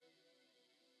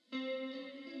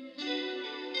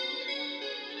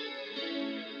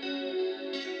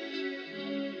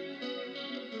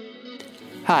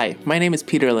Hi, my name is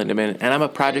Peter Lindeman, and I'm a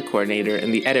project coordinator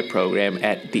in the EDIT program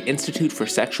at the Institute for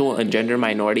Sexual and Gender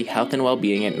Minority Health and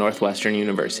Wellbeing at Northwestern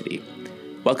University.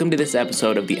 Welcome to this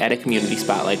episode of the EDIT Community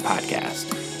Spotlight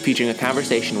podcast, featuring a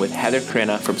conversation with Heather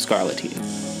Crinna from Scarleteen.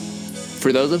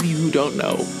 For those of you who don't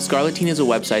know, Scarleteen is a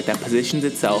website that positions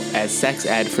itself as sex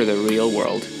ed for the real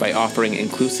world by offering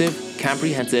inclusive,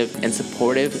 comprehensive, and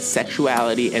supportive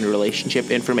sexuality and relationship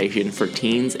information for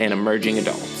teens and emerging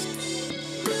adults.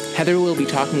 Heather will be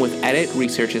talking with EDIT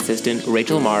Research Assistant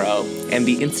Rachel Morrow and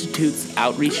the Institute's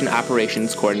Outreach and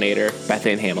Operations Coordinator Beth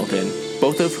Ann Hamilton,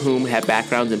 both of whom have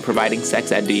backgrounds in providing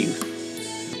sex ed to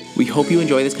youth. We hope you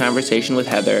enjoy this conversation with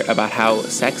Heather about how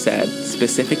sex ed,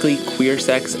 specifically queer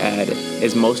sex ed,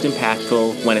 is most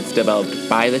impactful when it's developed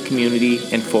by the community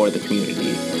and for the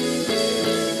community.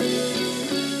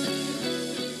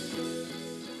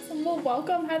 Well,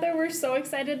 welcome, Heather. We're so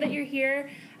excited that you're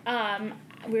here.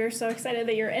 We're so excited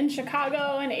that you're in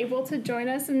Chicago and able to join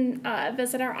us and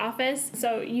visit our office.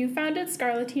 So you founded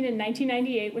Scarleteen in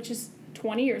 1998, which is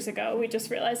 20 years ago. We just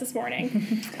realized this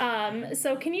morning.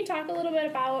 So can you talk a little bit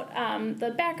about the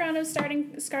background of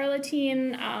starting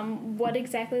Scarleteen, what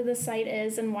exactly the site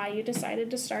is and why you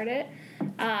decided to start it?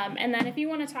 And then if you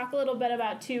want to talk a little bit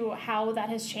about, too, how that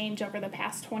has changed over the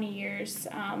past 20 years,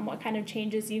 what kind of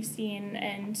changes you've seen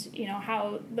and, you know,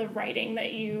 how the writing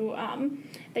that you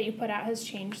put out has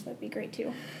changed, that'd be great,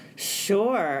 too.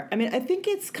 Sure. I mean, I think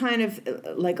it's kind of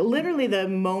like literally the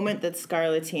moment that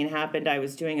Scarleteen happened, I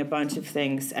was doing a bunch of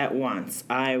things at once.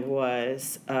 I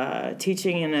was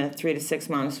teaching in a 3 to 6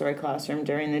 Montessori classroom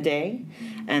during the day,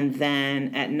 and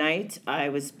then at night I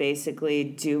was basically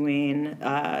doing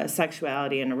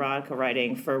sexuality and erotica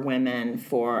writing for women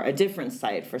for a different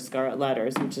site, for Scarlet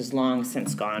Letters, which is long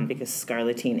since gone because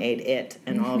Scarleteen ate it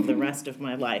and all of the rest of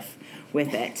my life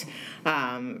with it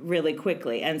really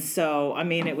quickly. And so, I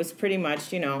mean, it was pretty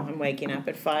much, you know, I'm waking up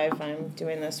at 5, I'm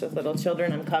doing this with little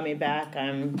children, I'm coming back,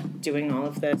 I'm doing all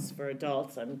of this for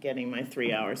adults, I'm getting my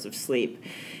 3 hours of sleep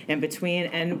in between.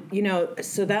 And, you know,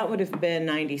 so that would have been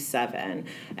 97.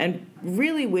 And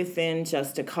really within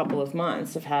just a couple of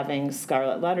months of having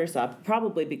Scarlet Letters up,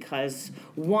 probably because,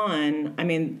 one, I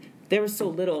mean, there was so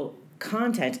little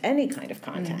content, any kind of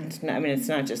content. I mean, it's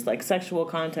not just like sexual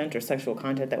content or sexual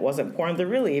content that wasn't porn. There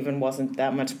really even wasn't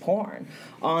that much porn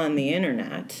on the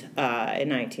internet in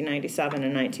 1997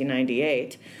 and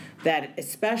 1998. That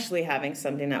especially having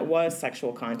something that was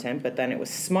sexual content, but then it was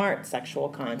smart sexual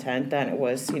content, then it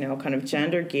was, you know, kind of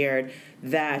gender geared,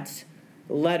 that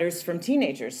letters from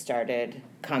teenagers started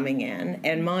coming in.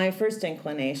 And my first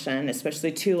inclination,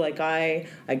 especially too, like I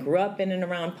grew up in and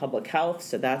around public health,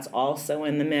 so that's also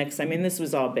in the mix. I mean, this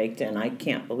was all baked in. I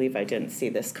can't believe I didn't see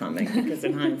this coming because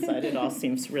in hindsight it all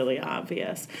seems really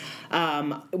obvious.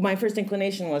 My first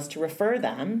inclination was to refer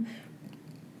them,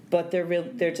 but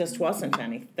there just wasn't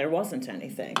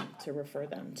anything to refer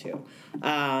them to.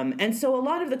 And so a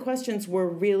lot of the questions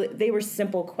were they were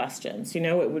simple questions. You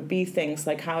know, it would be things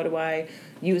like, how do I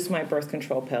use my birth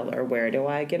control pill, or where do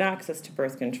I get access to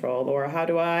birth control, or how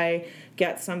do I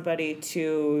get somebody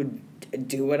to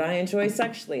do what I enjoy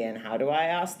sexually, and how do I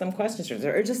ask them questions,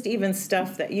 or just even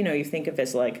stuff that, you know, you think of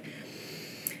as like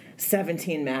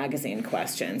 17 magazine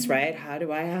questions, right? How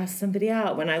do I ask somebody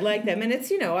out when I like them? And it's,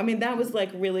 you know, I mean, that was like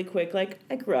really quick. Like,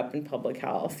 I grew up in public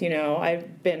health, you know,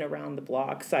 I've been around the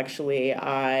block sexually.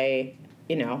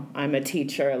 I'm a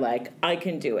teacher, like, I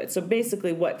can do it. So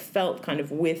basically what felt kind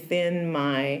of within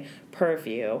my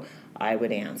purview, I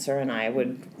would answer, and I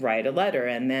would write a letter,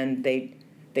 and then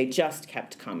they just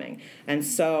kept coming. And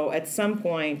so at some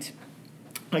point,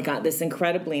 I got this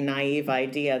incredibly naive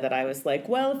idea that I was like,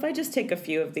 well, if I just take a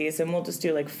few of these and we'll just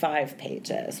do like 5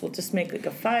 pages. We'll just make like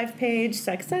a 5-page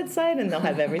sex ed site, and they'll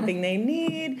have everything they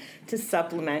need to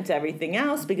supplement everything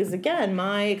else. Because again,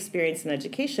 my experience in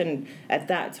education at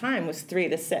that time was 3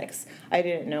 to 6. I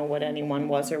didn't know what anyone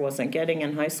was or wasn't getting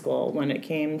in high school when it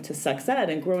came to sex ed.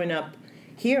 And growing up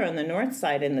here on the north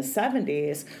side in the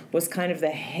 70s was kind of the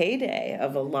heyday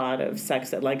of a lot of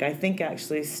sex ed. Like, I think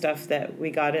actually stuff that we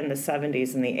got in the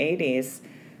 70s and the 80s,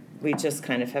 we just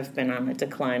kind of have been on a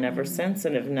decline ever since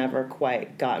and have never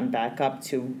quite gotten back up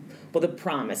to, well, the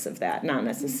promise of that, not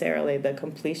necessarily the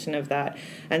completion of that.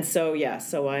 And so,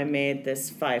 so I made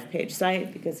this 5-page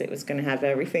site because it was going to have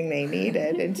everything they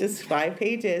needed in just 5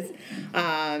 pages.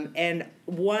 And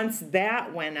once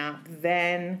that went up,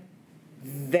 then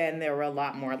there were a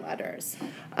lot more letters.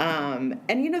 And,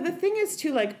 you know, the thing is,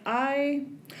 too, like, I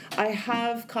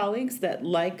have colleagues that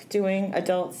like doing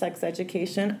adult sex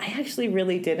education. I actually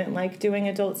really didn't like doing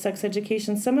adult sex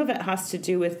education. Some of it has to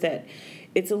do with that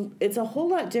it's a whole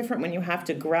lot different when you have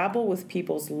to grapple with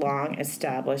people's long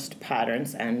established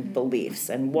patterns and beliefs.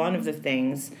 And one of the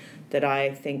things that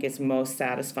I think is most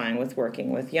satisfying with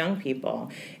working with young people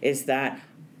is that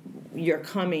you're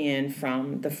coming in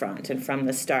from the front and from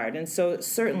the start. And so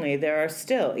certainly there are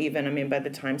still, even, I mean, by the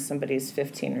time somebody's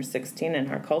 15 or 16 in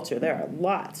our culture, there are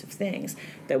lots of things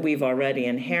that we've already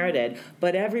inherited,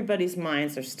 but everybody's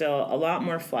minds are still a lot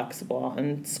more flexible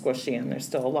and squishy, and there's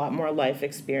still a lot more life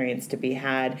experience to be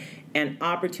had and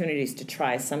opportunities to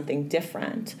try something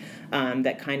different,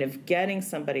 that kind of getting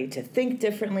somebody to think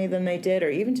differently than they did, or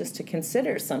even just to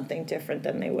consider something different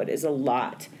than they would, is a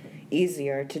lot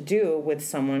easier to do with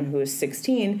someone who is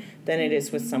 16 than it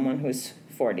is with someone who's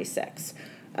 46.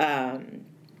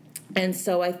 And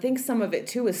so I think some of it,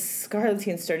 too, is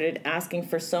Scarleteen started asking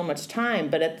for so much time,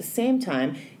 but at the same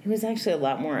time, it was actually a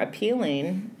lot more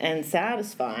appealing and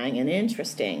satisfying and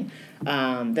interesting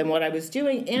than what I was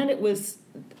doing. And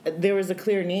there was a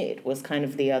clear need, was kind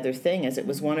of the other thing, as it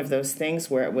was one of those things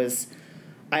where it was,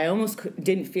 I almost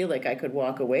didn't feel like I could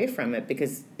walk away from it,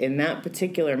 because in that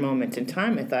particular moment in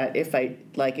time, I thought, if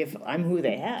I'm who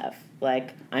they have,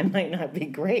 like, I might not be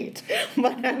great,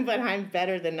 but I'm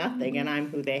better than nothing, and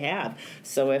I'm who they have.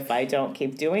 So if I don't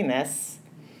keep doing this,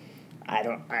 I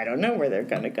don't know where they're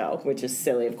going to go, which is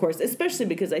silly, of course, especially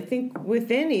because I think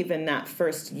within even that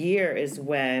first year is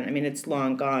when, I mean, it's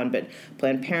long gone, but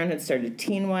Planned Parenthood started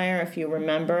TeenWire, if you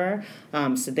remember.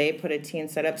 So they put a teen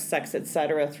setup, Sex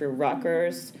Etc. through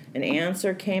Rutgers. An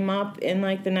Answer came up in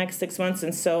like the next 6 months.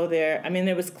 And so there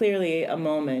was clearly a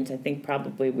moment. I think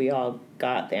probably we all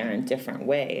got there in different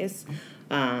ways.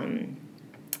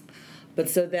 But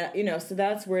so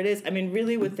that's where it is. I mean,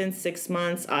 really within 6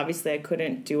 months, obviously I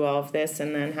couldn't do all of this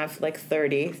and then have like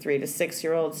 30 3 to 6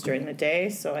 year olds during the day.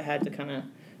 So I had to kind of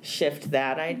shift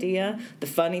that idea. The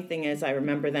funny thing is, I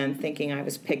remember then thinking I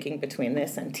was picking between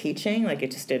this and teaching. Like,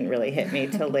 it just didn't really hit me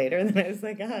till later. Then I was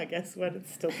like, guess what?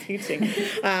 It's still teaching.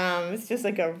 It's just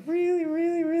like a really,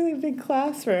 really, really big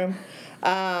classroom.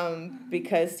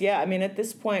 Because, I mean, at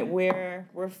this point we're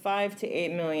 5 to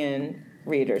 8 million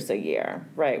readers a year,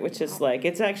 right? Which is like,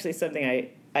 it's actually something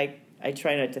I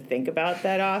try not to think about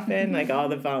that often. Like, all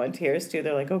the volunteers too,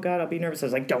 they're like, oh God, I'll be nervous. I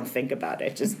was like, don't think about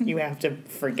it. Just, you have to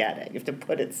forget it. You have to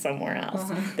put it somewhere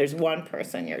else. There's one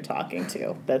person you're talking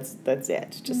to. That's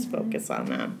it. Just focus on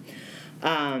them.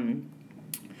 I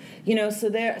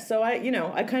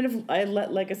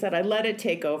let it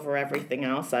take over everything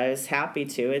else. I was happy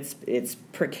to. It's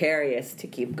precarious to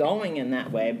keep going in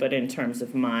that way, but in terms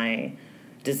of my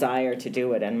desire to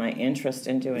do it and my interest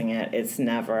in doing it, it's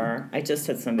never. I just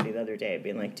had somebody the other day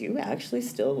being like, do you actually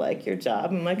still like your job?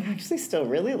 I'm like, I actually still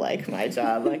really like my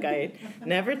job. Like, I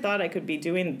never thought I could be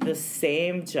doing the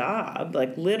same job,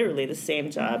 like literally the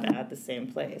same job at the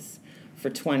same place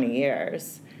for 20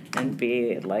 years and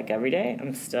be like, every day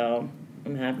I'm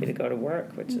happy to go to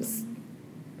work, which is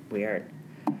weird.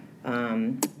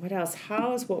 What else?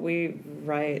 How is what we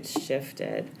write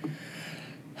shifted?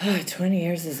 20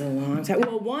 years is a long time.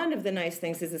 Well, one of the nice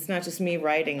things is it's not just me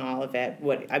writing all of it.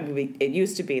 It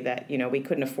used to be that, we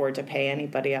couldn't afford to pay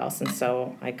anybody else, and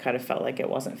so I kind of felt like it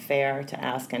wasn't fair to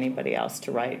ask anybody else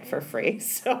to write for free.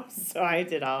 So I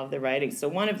did all of the writing. So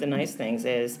one of the nice things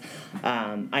is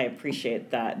I appreciate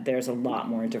that there's a lot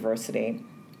more diversity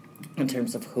in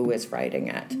terms of who is writing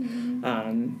it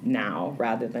now,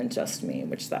 rather than just me,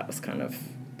 which that was kind of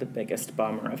the biggest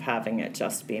bummer of having it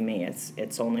just be me.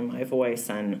 It's only my voice,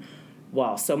 and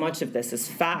while so much of this is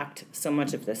fact, so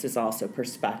much of this is also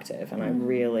perspective, and I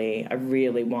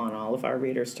really want all of our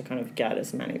readers to kind of get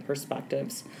as many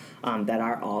perspectives that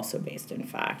are also based in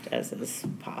fact as is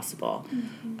possible.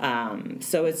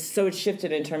 So it's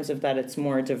shifted in terms of that it's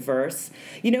more diverse.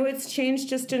 It's changed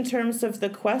just in terms of the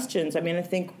questions. I mean, I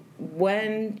think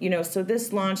when, so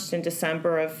this launched in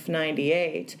December of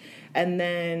 98, and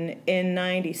then in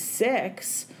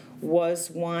 96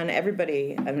 was one,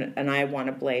 everybody, and I want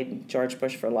to blame George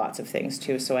Bush for lots of things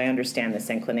too, so I understand this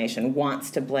inclination,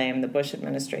 wants to blame the Bush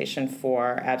administration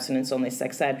for abstinence-only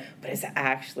sex ed, but it's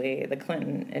actually the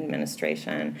Clinton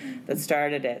administration that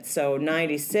started it. So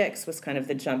 96 was kind of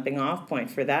the jumping off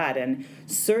point for that, and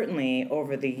certainly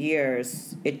over the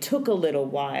years, it took a little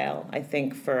while, I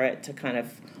think, for it to kind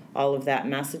of all of that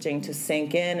messaging to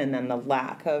sink in, and then the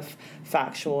lack of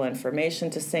factual information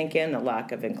to sink in, the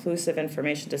lack of inclusive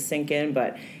information to sink in.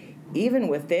 But even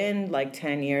within like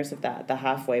 10 years of that, the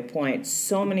halfway point,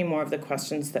 so many more of the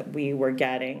questions that we were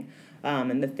getting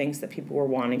and the things that people were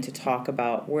wanting to talk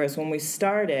about. Whereas when we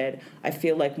started, I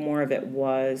feel like more of it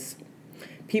was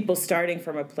people starting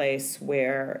from a place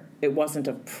where it wasn't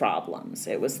of problems.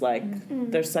 It was like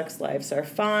their sex lives are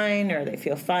fine, or they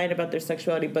feel fine about their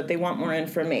sexuality, but they want more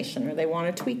information, or they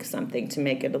want to tweak something to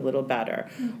make it a little better.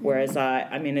 Whereas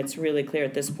I mean, it's really clear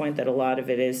at this point that a lot of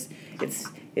it is,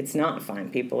 it's not fine.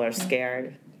 People are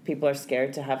scared. People are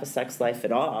scared to have a sex life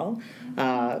at all.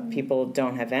 People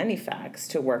don't have any facts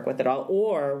to work with at all,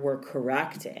 or we're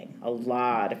correcting a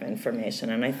lot of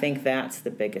information. And I think that's the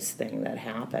biggest thing that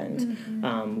happened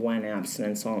when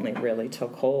abstinence only really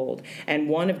took hold. And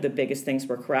one of the biggest things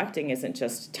we're correcting isn't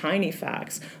just tiny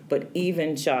facts, but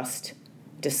even just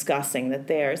discussing that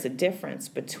there's a difference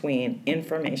between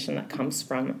information that comes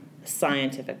from a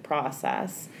scientific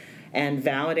process and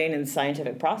validating the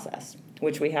scientific process,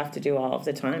 which we have to do all of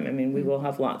the time. I mean, we will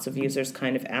have lots of users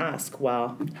kind of ask,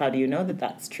 well, how do you know that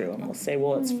that's true? And we'll say,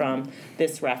 well, it's from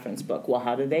this reference book. Well,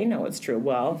 how do they know it's true?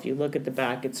 Well, if you look at the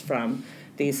back, it's from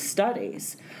these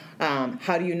studies.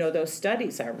 How do you know those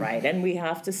studies are right? And we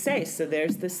have to say, so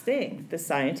there's this thing, the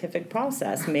scientific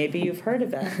process. Maybe you've heard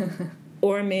of it.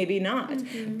 Or maybe not.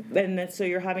 And so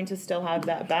you're having to still have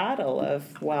that battle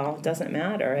of, well, it doesn't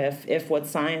matter if what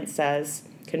science says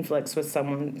conflicts with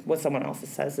what someone else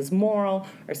says is moral,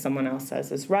 or someone else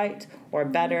says is right or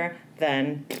better,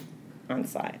 then on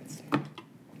science.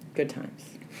 Good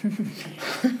times.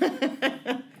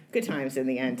 Good times in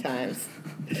the end times.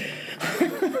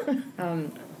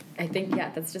 I think,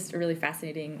 that's just really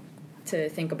fascinating to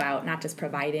think about, not just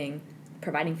providing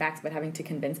facts, but having to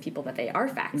convince people that they are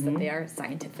facts, that they are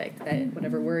scientific, that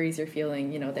whatever worries you're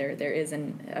feeling, there is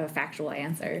a factual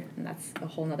answer, and that's a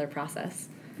whole nother process.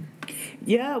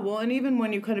 Yeah, well, and even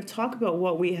when you kind of talk about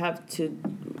what we have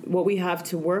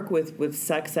to work with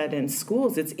sex ed in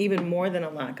schools, it's even more than a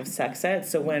lack of sex ed.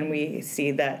 So when we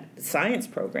see that science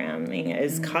programming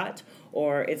is cut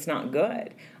or it's not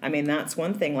good, I mean, that's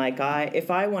one thing. Like,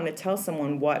 if I want to tell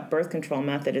someone what birth control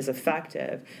method is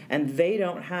effective and they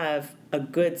don't have a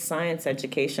good science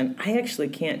education, I actually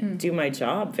can't do my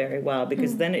job very well,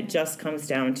 because then it just comes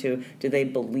down to, do they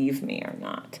believe me or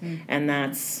not? And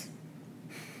that's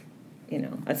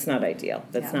not ideal.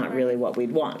 That's not really what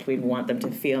we'd want. We'd want them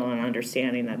to feel an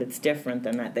understanding that it's different,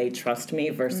 than that they trust me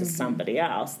versus somebody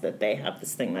else, that they have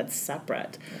this thing that's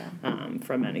separate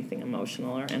from anything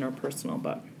emotional or interpersonal.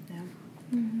 But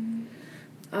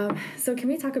so can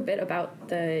we talk a bit about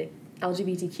the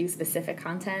LGBTQ specific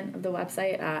content of the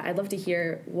website? I'd love to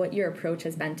hear what your approach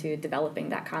has been to developing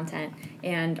that content,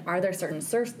 and are there certain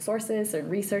sources, certain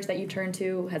research that you turn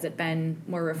to? Has it been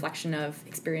more a reflection of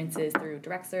experiences through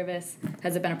direct service?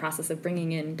 Has it been a process of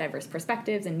bringing in diverse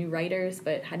perspectives and new writers?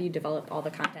 But how do you develop all the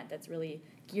content that's really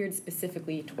geared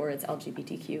specifically towards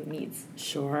LGBTQ needs?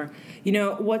 Sure.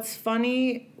 What's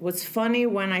funny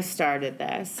when I started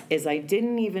this is I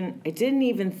didn't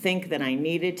even think that I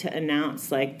needed to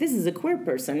announce, like, this is a queer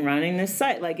person running this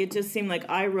site. Like, it just seemed like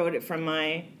I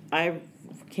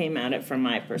came at it from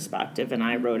my perspective, and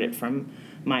I wrote it from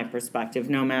my perspective,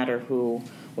 no matter who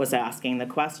was asking the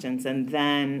questions. And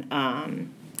then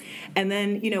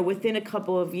within a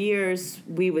couple of years,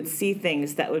 we would see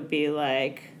things that would be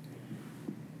like,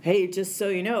 hey, just so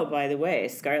you know, by the way,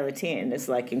 Scarleteen is,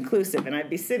 like, inclusive. And I'd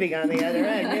be sitting on the other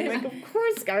end being like, of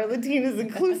course Scarleteen is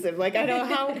inclusive. Like,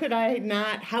 how could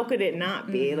it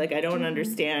not be? Like, I don't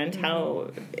understand how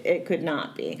it could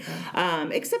not be.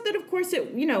 Except that, of course,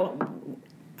 it,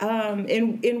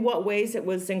 in what ways it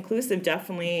was inclusive,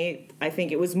 definitely, I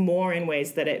think it was more in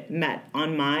ways that it met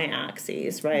on my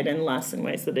axes, right, and less in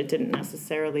ways that it didn't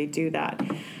necessarily do that.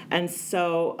 And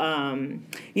so,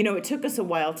 it took us a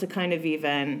while to kind of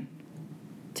even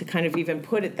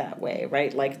put it that way,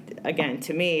 right? Like, again,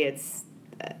 to me, it's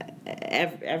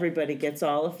everybody gets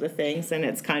all of the things, and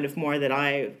it's kind of more that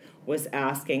I was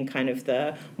asking kind of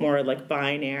the more, like,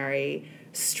 binary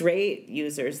straight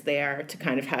users there to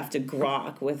kind of have to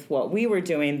grok with what we were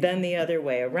doing than the other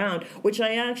way around, which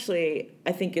I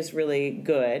think is really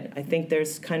good. I think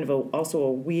there's kind of also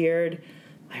a weird,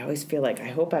 I always feel like, I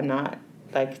hope I'm not,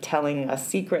 like, telling a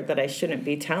secret that I shouldn't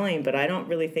be telling, but I don't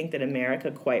really think that America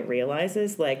quite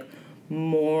realizes, like,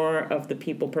 more of the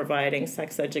people providing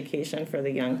sex education for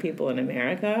the young people in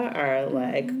America are,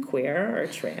 like, queer or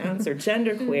trans or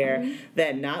genderqueer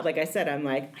than not. Like I said, I'm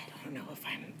like, I don't know if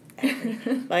I'm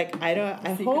like, I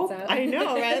hope, I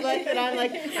know, right? Like, that I'm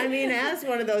like, I mean, as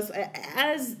one of those,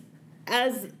 as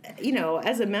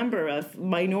a member of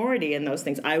minority in those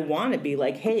things, I want to be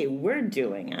like, hey, we're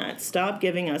doing it. Stop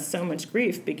giving us so much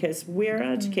grief because we're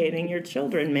educating your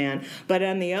children, man. But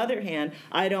on the other hand,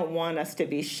 I don't want us to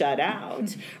be shut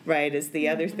out, right, is the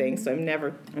other thing. So I'm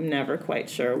never quite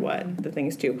sure what the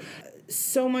things do.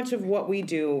 So much of what we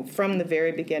do from the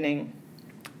very beginning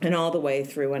and all the way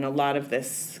through. And a lot of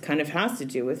this kind of has to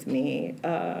do with me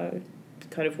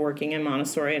kind of working in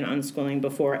Montessori and unschooling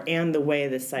before, and the way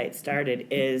the site started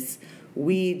is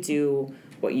we do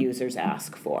what users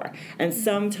ask for. And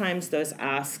sometimes those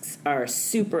asks are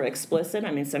super explicit.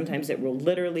 I mean, sometimes it will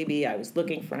literally be, I was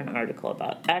looking for an article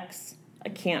about X, I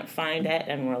can't find it,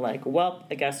 and we're like, well,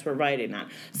 I guess we're writing that.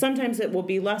 Sometimes it will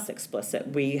be less explicit.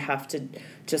 We have to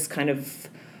just kind of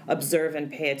observe and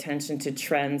pay attention to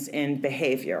trends in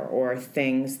behavior or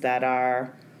things that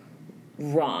are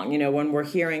wrong. You know, when we're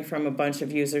hearing from a bunch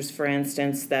of users, for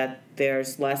instance, that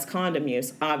there's less condom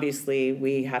use, obviously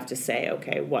we have to say,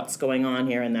 okay, what's going on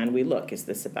here? And then we look, is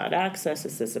this about access?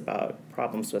 Is this about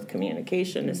problems with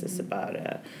communication? Is this about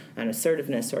an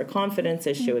assertiveness or a confidence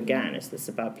issue? Again, is this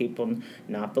about people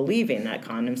not believing that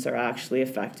condoms are actually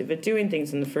effective at doing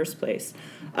things in the first place?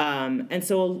 And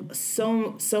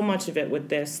so much of it with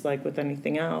this, like with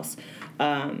anything else,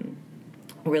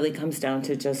 really comes down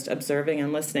to just observing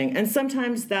and listening. And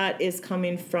sometimes that is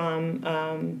coming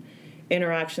from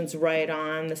interactions right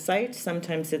on the site.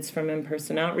 Sometimes it's from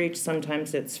in-person outreach.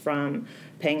 Sometimes it's from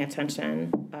paying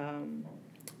attention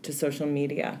to social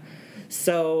media.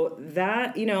 So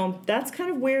that, you know, that's kind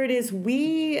of where it is.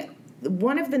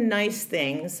 One of the nice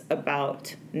things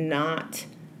about not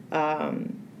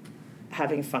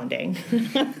having funding,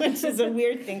 which is a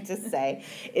weird thing to say,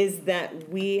 is that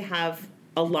we have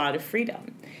a lot of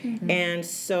freedom. Mm-hmm. And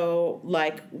so,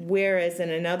 like, whereas in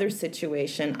another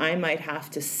situation, I might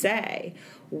have to say,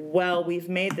 well, we've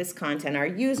made this content, our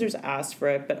users asked for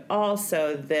it, but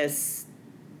also this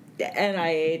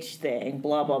NIH thing,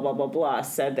 blah, blah, blah, blah, blah,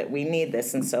 said that we need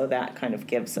this, and so that kind of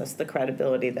gives us the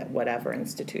credibility that whatever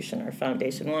institution or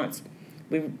foundation wants.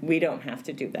 We don't have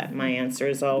to do that. My answer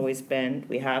has always been,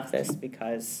 we have this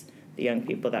because the young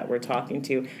people that we're talking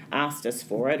to asked us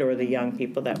for it, or the young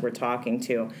people that we're talking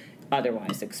to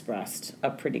otherwise expressed a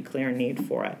pretty clear need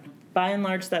for it. By and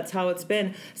large, that's how it's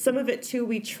been. Some of it, too,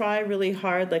 we try really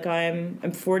hard. Like, I'm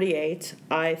 48.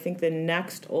 I think the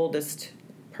next oldest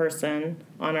person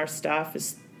on our staff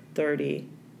is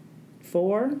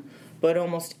 34, but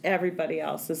almost everybody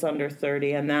else is under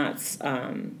 30, and that's,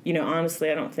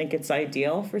 honestly, I don't think it's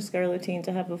ideal for Scarleteen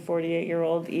to have a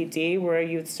 48-year-old ED. We're a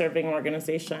youth-serving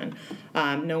organization.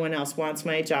 No one else wants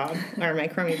my job or my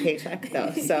crummy paycheck,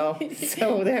 though, so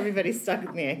everybody's stuck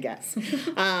with me, I guess.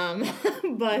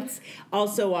 But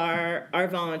also our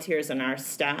volunteers and our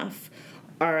staff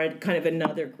are kind of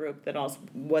another group that also,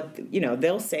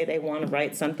 they'll say they want to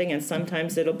write something, and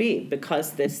sometimes it'll be,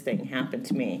 because this thing happened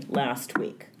to me last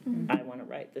week. Mm-hmm. I want to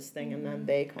write this thing, and then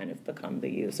they kind of become the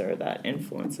user that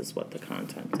influences what the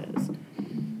content is.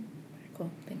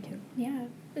 Cool, thank you. Yeah.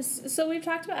 So we've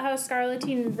talked about how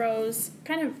Scarleteen rose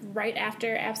kind of right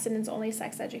after abstinence-only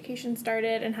sex education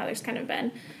started, and how there's kind of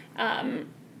been,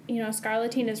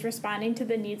 Scarleteen is responding to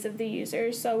the needs of the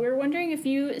users. So we're wondering if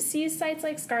you see sites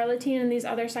like Scarleteen and these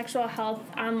other sexual health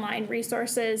online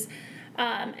resources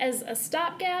as a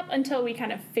stopgap until we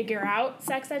kind of figure out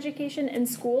sex education in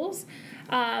schools.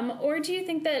 Or do you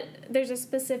think that there's a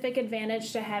specific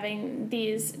advantage to having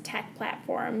these tech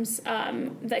platforms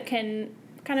that can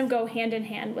kind of go hand in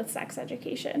hand with sex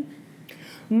education?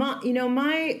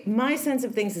 My sense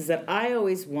of things is that I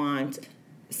always want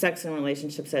sex and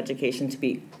relationships education to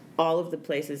be all of the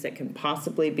places it can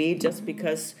possibly be, just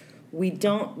because we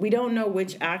don't know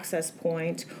which access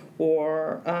point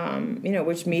or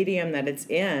which medium that it's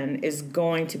in is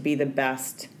going to be the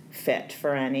best fit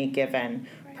for any given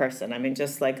person. I mean,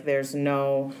 just like there's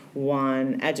no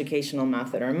one educational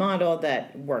method or model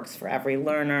that works for every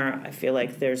learner, I feel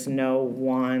like there's no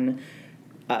one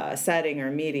setting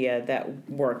or media that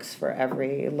works for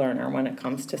every learner when it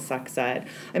comes to sex ed.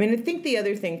 I mean, I think the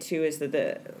other thing, too, is that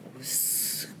the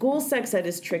school sex ed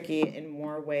is tricky in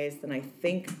more ways than I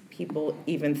think people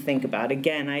even think about.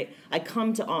 Again, I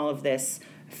come to all of this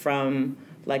from,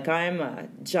 like, I'm a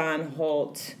John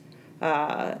Holt,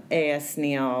 A.S.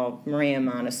 Neal, Maria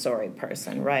Montessori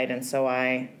person, right? And so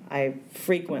I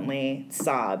frequently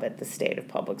sob at the state of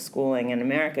public schooling in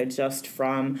America just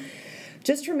from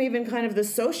even kind of the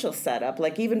social setup.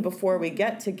 Like, even before we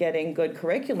get to getting good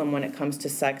curriculum when it comes to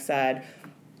sex ed,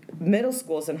 middle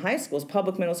schools and high schools,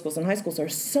 public middle schools and high schools are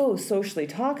so socially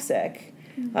toxic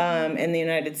in the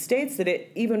United States that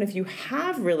even if you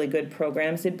have really good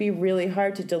programs, it'd be really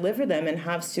hard to deliver them and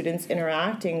have students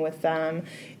interacting with them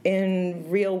in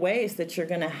real ways that you're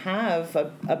going to have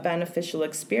a beneficial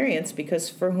experience, because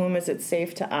for whom is it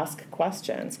safe to ask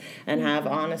questions and have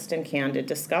honest and candid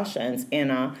discussions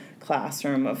in a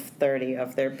classroom of 30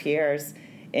 of their peers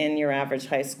in your average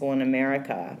high school in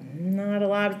America? Not a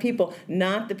lot of people.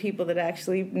 Not the people that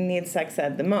actually need sex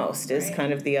ed the most is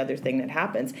kind of the other thing that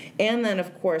happens. And then,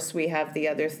 of course, we have the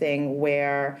other thing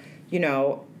where,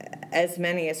 as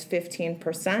many as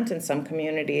 15% in some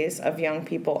communities of young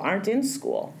people aren't in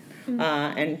school.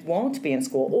 And won't be in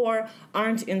school, or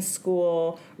aren't in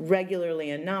school regularly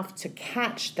enough to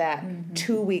catch that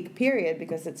 2-week period,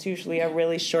 because it's usually a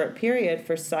really short period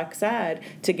for sex ed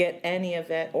to get any of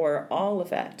it or all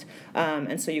of it.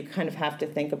 And so you kind of have to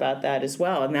think about that as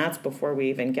well. And that's before we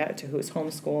even get to who's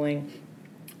homeschooling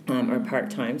or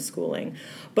part-time schooling.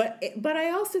 But I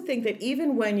also think that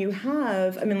even when you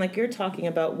have, like you're talking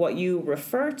about what you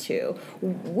refer to,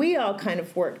 we all kind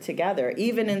of work together,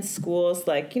 even in schools.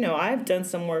 Like, I've done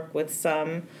some work with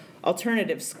some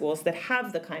alternative schools that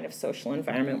have the kind of social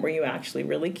environment where you actually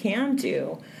really can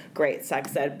do great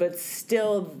sex ed, but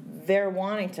still they're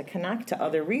wanting to connect to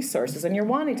other resources, and you're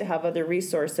wanting to have other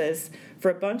resources for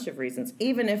a bunch of reasons.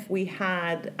 Even if we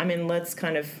had,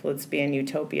 let's be in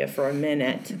utopia for a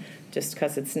minute, just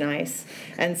because it's nice,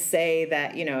 and say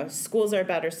that, schools are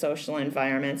better social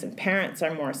environments and parents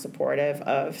are more supportive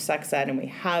of sex ed, and we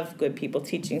have good people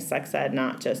teaching sex ed,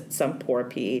 not just some poor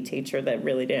PE teacher that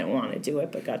really didn't want to do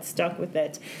it but got stuck with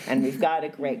it, and we've got a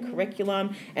great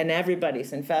curriculum and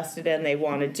everybody's invested in, they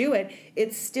want to do it.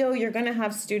 It's still, you're going to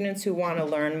have students who want to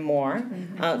learn more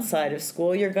outside of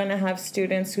school. You're going to have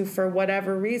students who, for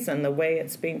whatever reason, the way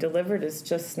it's being delivered is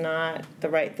just not the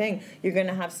right thing. You're going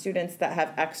to have students that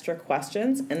have extra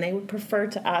questions, and they would prefer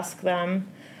to ask them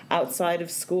outside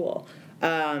of school.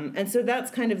 And so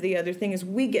that's kind of the other thing, is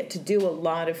we get to do a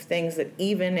lot of things that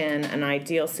even in an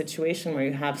ideal situation where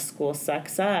you have school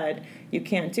sex ed, you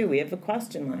can't do. We have a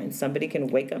question line. Somebody can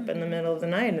wake up in the middle of the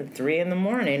night at 3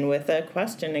 a.m. with a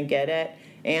question and get it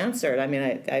answered.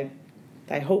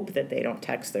 I hope that they don't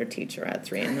text their teacher at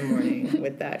 3 a.m.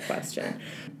 with that question.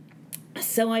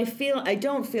 So I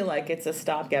don't feel like it's a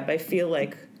stopgap. I feel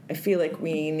like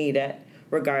we need it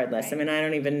regardless. Right. I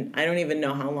don't even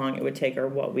know how long it would take or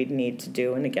what we'd need to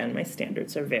do. And again, my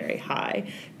standards are very high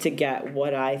to get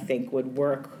what I think would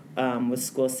work with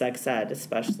school sex ed,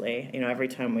 especially, every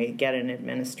time we get an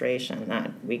administration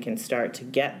that we can start to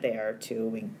get there to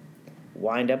we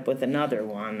wind up with another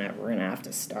one that we're going to have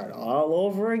to start all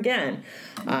over again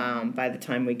by the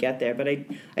time we get there. But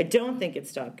I don't think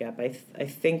it's stopgap. I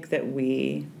think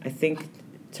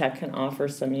tech can offer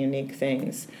some unique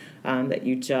things that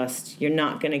you're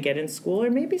not going to get in school, or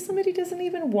maybe somebody doesn't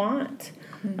even want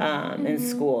in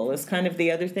school. Is kind of the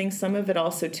other thing. Some of it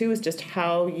also too is just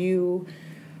how you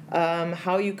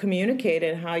communicate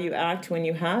and how you act when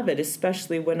you have it,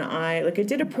 especially when I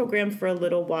did a program for a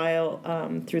little while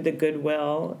through the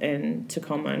Goodwill in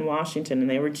Tacoma and Washington, and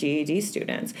they were GED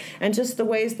students. And just the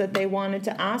ways that they wanted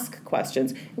to ask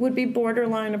questions would be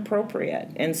borderline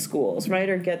appropriate in schools, right?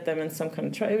 Or get them in some kind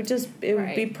of trouble. It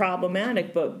would be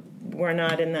problematic, but we're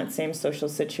not in that same social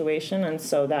situation, and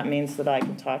so that means that I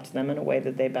can talk to them in a way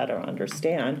that they better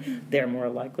understand. They're more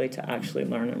likely to actually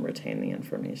learn and retain the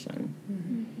information.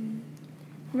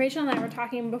 Rachel and I were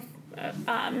talking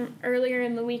earlier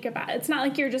in the week about, it's not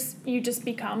like you just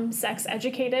become sex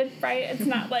educated, right? It's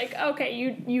not like, okay,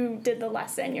 you did the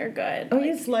lesson, you're good. Oh,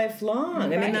 it's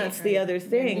lifelong. Right. That's the other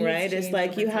thing, right? It's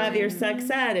like you have your sex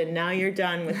ed and now you're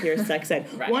done with your sex ed.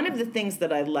 Right. One of the things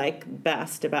that I like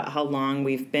best about how long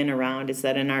we've been around is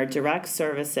that in our direct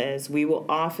services, we will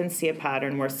often see a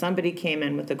pattern where somebody came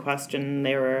in with a question,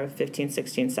 they were 15,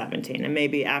 16, 17, and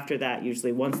maybe after that,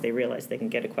 usually once they realize they can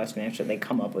get a question answered, they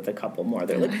come up with a couple more.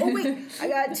 They're like, oh, wait, I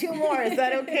got 2 more. Is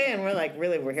that okay? And we're like,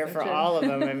 really, we're here for all of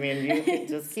them. You can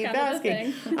just keep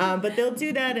asking. But they'll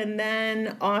do that, and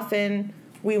then often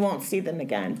we won't see them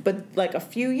again. But a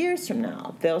few years from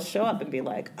now, they'll show up and be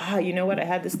like, you know what? I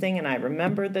had this thing, and I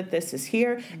remember that this is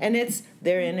here. And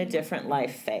they're in a different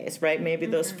life phase, right? Maybe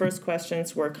those first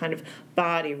questions were kind of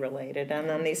body related, and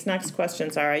then these next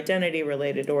questions are identity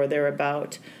related, or they're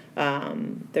about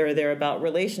they're about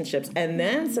relationships. And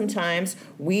then sometimes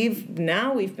we've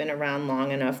been around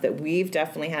long enough that we've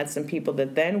definitely had some people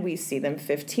that then we see them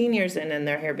 15 years in and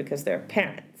they're here because they're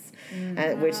parents,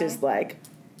 which is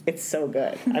it's so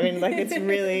good.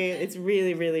 It's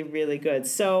really, really, really good.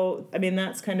 So,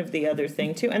 that's kind of the other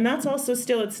thing too. And that's also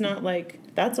still, it's not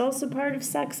that's also part of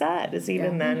sex ed, is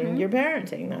even then your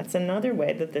parenting. That's another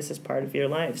way that this is part of your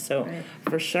life. So,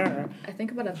 for sure. I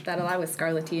think about that a lot with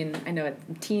Scarleteen. I know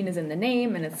teen is in the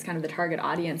name and it's kind of the target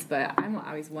audience, but I'm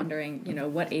always wondering,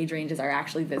 what age ranges are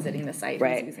actually visiting the site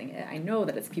and using it. I know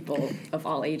that it's people of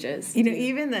all ages.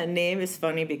 Even the name is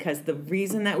funny because the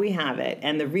reason that we have it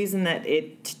and the reason that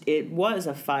it it was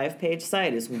a 5-page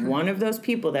site, is one of those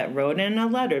people that wrote in a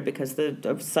letter, because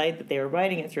the site that they were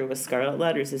writing it through was Scarlet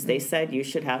Letters, is they said you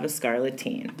should have a Scarlet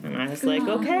Teen. And I was like,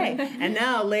 okay. And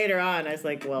now later on, I was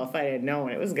like, well, if I had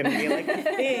known it was going to be like a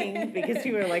thing, because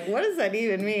people were like, what does that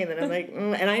even mean? And I'm like,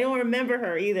 and I don't remember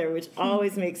her either, which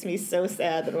always makes me so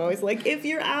sad that I'm always like, if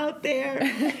you're out there,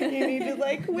 you need to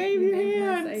like wave your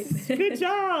hands. Good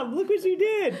job. Look what you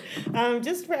did.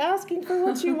 Just for asking for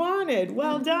what you wanted.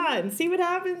 Well done. See what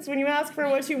happens when you ask for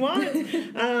what you want.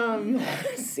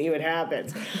 See what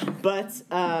happens. But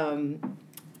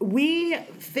we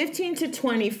 15 to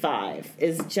 25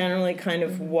 is generally kind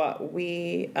of what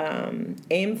we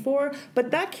aim for,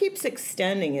 but that keeps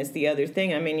extending is the other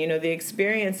thing. I mean, the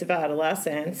experience of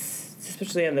adolescence,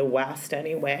 especially in the West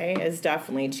anyway, is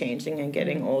definitely changing and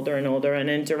getting older and older. And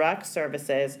in direct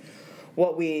services,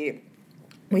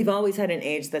 we've always had an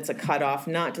age that's a cutoff,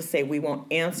 not to say we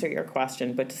won't answer your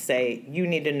question, but to say you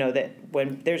need to know that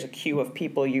when there's a queue of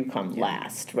people, you come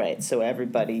last, right? So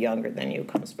everybody younger than you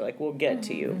comes for, we'll get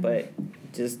to you, but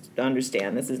just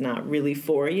understand this is not really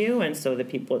for you, and so the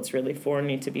people it's really for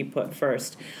need to be put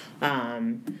first.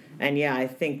 And yeah, I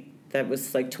think that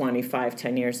was 25,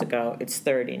 10 years ago. It's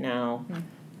 30 now.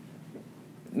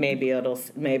 Maybe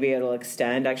it'll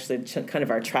extend. Actually, kind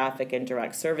of our traffic and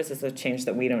direct services have changed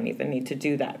that we don't even need to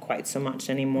do that quite so much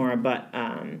anymore. But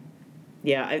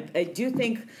I do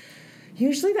think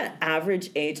usually the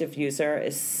average age of user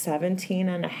is 17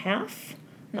 and a half,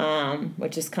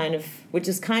 which is kind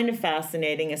of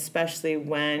fascinating, especially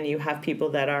when you have people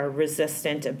that are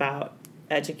resistant about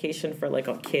education for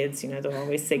kids. They'll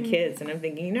always say kids, and I'm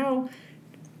thinking,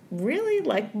 really,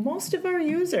 most of our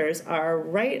users are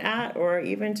right at or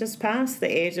even just past the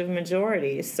age of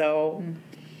majority. So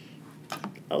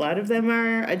a lot of them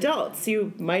are adults.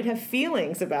 You might have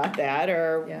feelings about that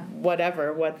or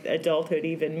whatever, what adulthood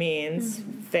even means.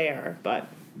 Fair, but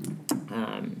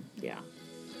yeah.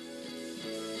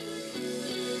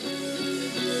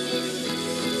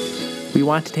 We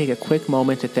want to take a quick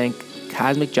moment to thank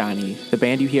Cosmic Johnny, the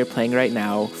band you hear playing right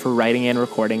now, for writing and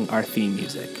recording our theme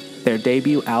music. Their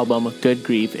debut album, Good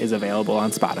Grief, is available on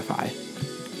Spotify.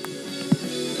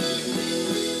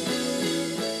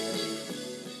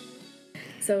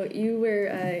 So you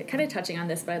were kind of touching on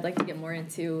this, but I'd like to get more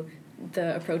into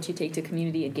the approach you take to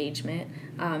community engagement.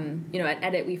 At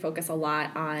EDIT, we focus a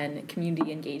lot on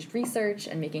community-engaged research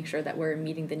and making sure that we're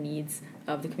meeting the needs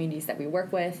of the communities that we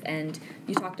work with. And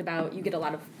you talked about you get a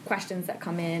lot of questions that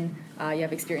come in. You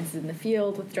have experiences in the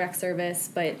field with direct service,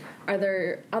 but are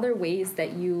there other ways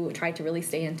that you try to really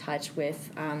stay in touch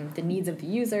with the needs of the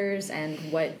users and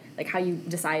how you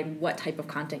decide what type of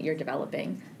content you're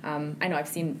developing? I know I've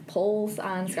seen polls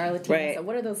on Scarlet Teen. Right. So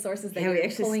what are those sources that you're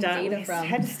pulling data from? We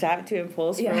had to stop doing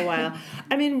polls for a while.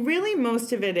 I mean, really,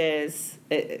 most of it is,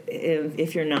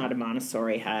 if you're not a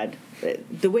Montessori head,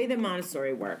 the way that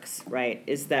Montessori works, right,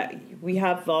 is that we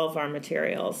have all of our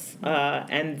materials,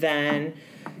 and then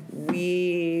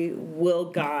we will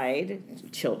guide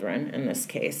children, in this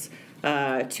case,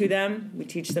 to them. We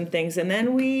teach them things, and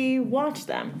then we watch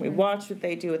them. We watch what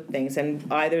they do with things,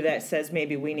 and either that says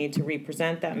maybe we need to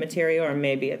represent that material, or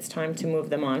maybe it's time to move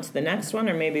them on to the next one,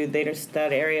 or maybe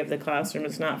that area of the classroom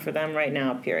is not for them right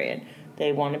now, period.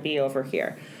 They want to be over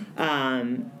here.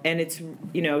 And it's,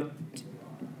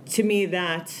 to me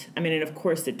that, and of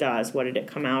course it does, what did it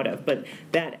come out of? But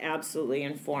that absolutely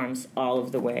informs all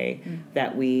of the way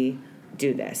that we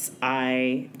do this.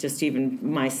 I just, even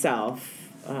myself,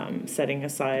 setting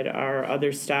aside our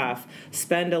other staff,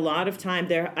 spend a lot of time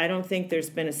there. I don't think there's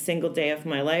been a single day of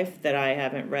my life that I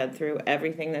haven't read through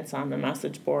everything that's on the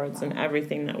message boards and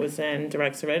everything that was in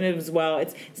direct service. And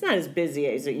it's not as busy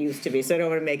as it used to be, so I don't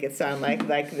want to make it sound like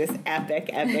this epic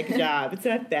job. It's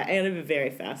not that. And I'm a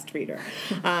very fast reader.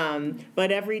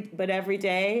 But every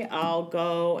day I'll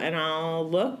go and I'll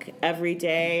look. Every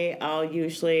day I'll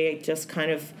usually just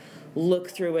kind of look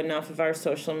through enough of our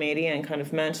social media and kind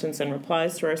of mentions and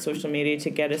replies to our social media to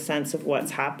get a sense of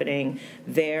what's happening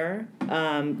there.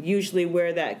 Usually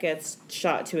where that gets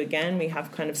shot to, again, we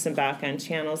have kind of some back-end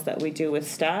channels that we do with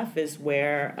staff, is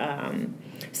where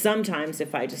sometimes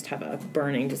if I just have a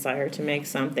burning desire to make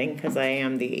something, because I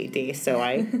am the AD, so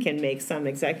I can make some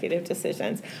executive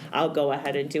decisions, I'll go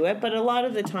ahead and do it. But a lot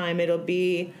of the time it'll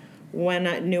be, when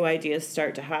new ideas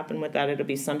start to happen with that, it'll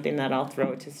be something that I'll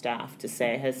throw to staff to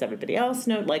say, has everybody else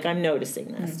I'm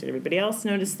noticing this. Did everybody else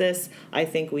notice this? I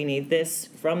think we need this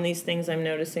from these things I'm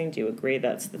noticing. Do you agree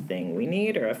that's the thing we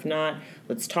need? Or if not,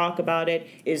 let's talk about it.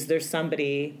 Is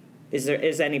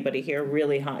anybody here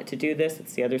really hot to do this?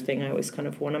 It's the other thing I always kind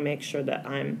of want to make sure that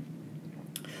I'm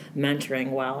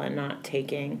mentoring well and not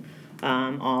taking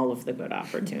all of the good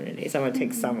opportunities. I'm going to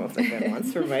take some of the good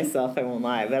ones for myself, I won't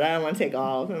lie, but I don't want to take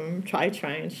all of them. Try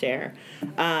and share.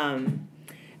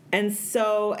 And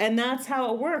that's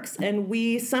how it works. And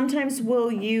we sometimes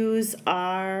will use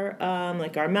our,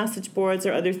 like our message boards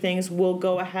or other things, we'll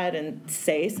go ahead and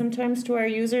say sometimes to our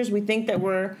users, we think that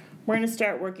we're going to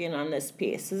start working on this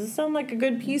piece. Does it sound like a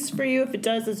good piece for you? If it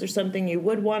does, is there something you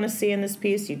would want to see in this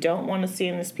piece, you don't want to see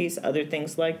in this piece, other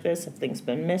things like this, have things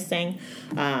been missing?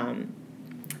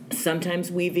 Sometimes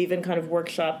we've even kind of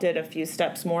workshopped it a few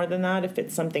steps more than that if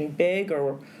it's something big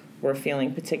or we're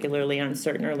feeling particularly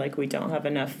uncertain or like we don't have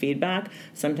enough feedback.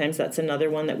 Sometimes that's another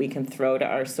one that we can throw to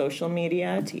our social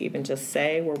media to even just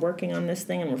say we're working on this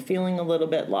thing and we're feeling a little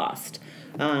bit lost.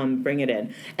 Bring it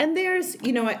in. And there's,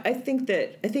 I think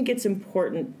it's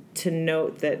important to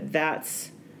note that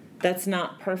that's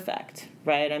not perfect,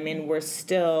 right? I mean, we're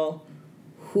still,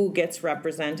 who gets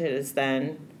represented is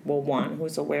then, well, one,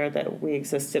 who's aware that we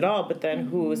exist at all, but then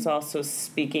who is also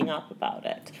speaking up about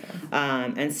it.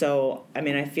 And so, I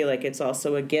mean, I feel like it's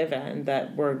also a given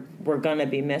that we're going to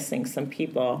be missing some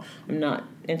people. I'm not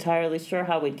entirely sure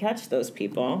how we'd catch those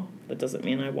people. That doesn't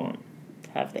mean I won't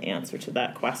have the answer to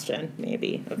that question,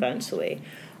 maybe, eventually.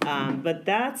 But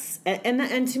that's,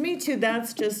 and to me, too,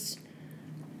 that's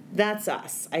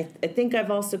us. I think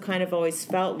I've also kind of always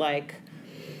felt like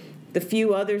the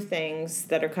few other things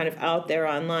that are kind of out there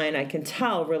online, I can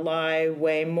tell, rely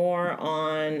way more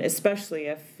on, especially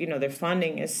if, their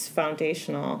funding is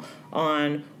foundational,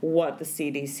 on what the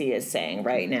CDC is saying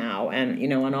right now and,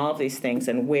 on all of these things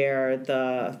and where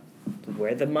the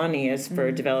money is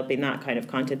for developing that kind of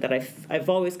content, that I've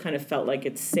always kind of felt like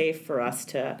it's safe for us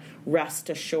to rest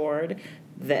assured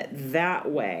that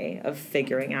way of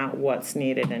figuring out what's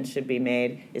needed and should be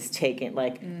made is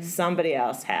taken, somebody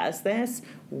else has this,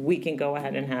 we can go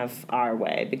ahead and have our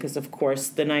way. Because, of course,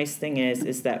 the nice thing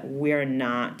is that we're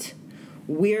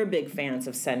big fans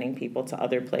of sending people to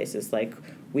other places. Like,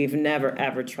 we've never,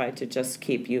 ever tried to just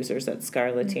keep users at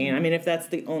Scarleteen. I mean, if that's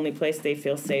the only place they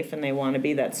feel safe and they want to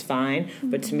be, that's fine.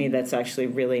 But to me, that's actually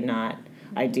really not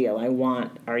ideal. I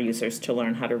want our users to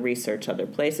learn how to research other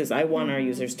places. I want our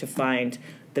users to find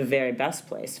the very best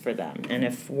place for them. And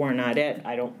if we're not it,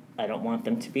 I don't want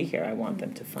them to be here. I want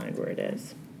them to find where it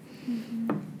is.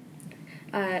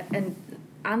 And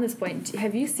on this point,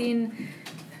 have you seen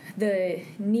the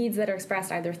needs that are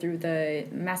expressed either through the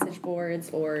message boards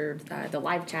or the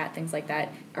live chat, things like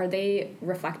that, are they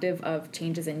reflective of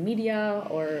changes in media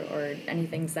or any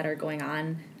things that are going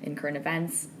on in current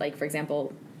events? Like, for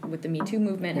example, with the Me Too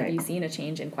movement, have you seen a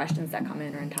change in questions that come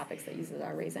in or in topics that users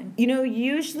are raising?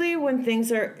 Usually when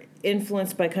things are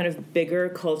influenced by kind of bigger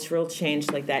cultural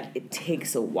change like that, it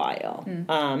takes a while.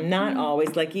 Not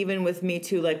always. Like, even with Me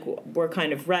Too, like, we're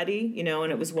kind of ready,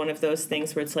 and it was one of those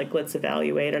things where it's like, let's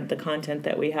evaluate the content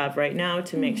that we have right now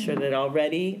to make sure that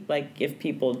already, like, if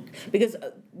people, because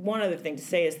one other thing to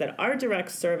say is that our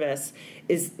direct service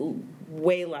is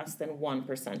way less than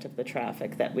 1% of the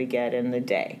traffic that we get in the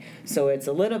day. So it's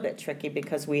a little bit tricky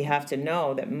because we have to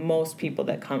know that most people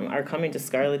that are coming to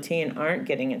Scarleteen aren't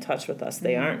getting in touch with us.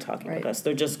 They aren't talking with us.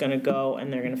 They're just going to go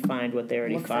and they're going to find what they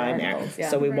already find there. Yeah.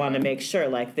 So we want to make sure,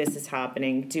 like, this is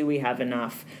happening. Do we have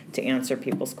enough to answer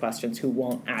people's questions who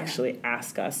won't actually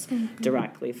ask us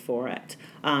directly for it?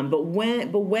 But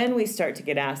when we start to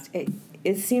get asked,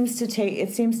 it seems to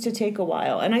take a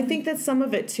while. And I think that some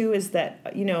of it too is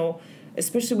that,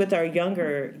 especially with our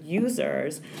younger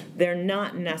users, they're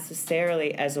not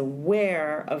necessarily as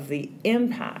aware of the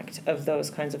impact of those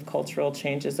kinds of cultural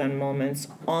changes and moments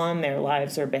on their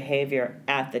lives or behavior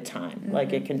at the time.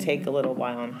 Like, it can take a little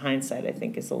while. In hindsight, I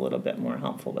think, is a little bit more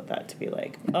helpful with that, to be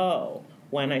like, oh,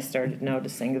 when I started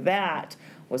noticing that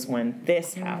was when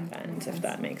this happened, if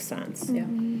that makes sense. Yeah.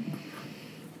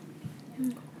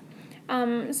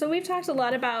 So we've talked a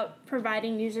lot about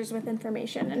providing users with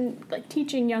information and, like,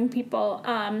 teaching young people.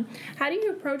 How do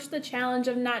you approach the challenge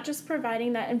of not just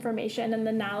providing that information and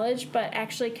the knowledge, but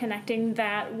actually connecting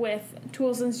that with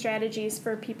tools and strategies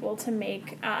for people to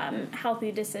make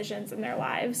healthy decisions in their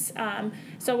lives?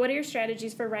 So what are your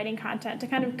strategies for writing content to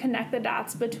kind of connect the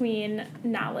dots between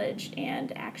knowledge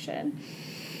and action?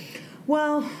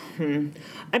 Well,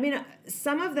 I mean,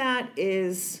 some of that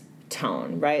is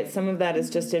tone, right? Some of that is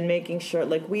just in making sure,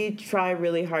 like, we try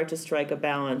really hard to strike a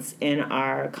balance in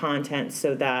our content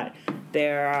so that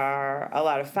there are a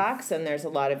lot of facts and there's a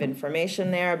lot of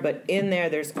information there, but in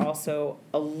there's also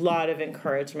a lot of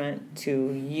encouragement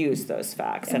to use those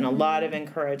facts and a lot of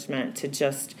encouragement to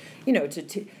just,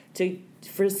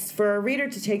 for a reader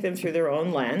to take them through their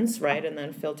own lens, right, and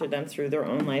then filter them through their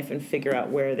own life and figure out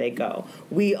where they go.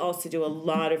 We also do a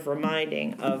lot of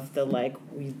reminding of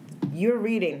you're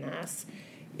reading this.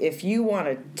 If you want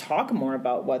to talk more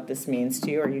about what this means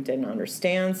to you, or you didn't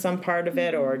understand some part of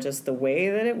it, or just the way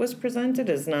that it was presented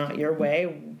is not your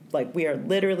way, we are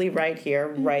literally right here,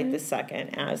 right this second,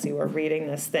 as you are reading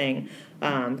this thing,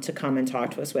 to come and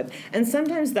talk to us with. And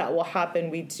sometimes that will happen.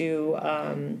 We do...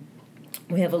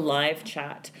 we have a live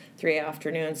chat 3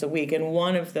 afternoons a week, and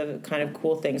one of the kind of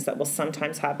cool things that will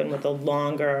sometimes happen with a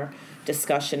longer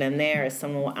discussion in there is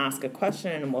someone will ask a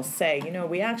question and we'll say,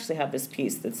 we actually have this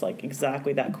piece that's like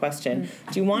exactly that question.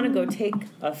 Do you want to go take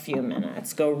a few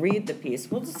minutes, go read the piece?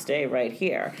 We'll just stay right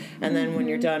here. And then when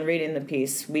you're done reading the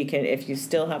piece, we can, if you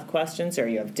still have questions or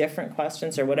you have different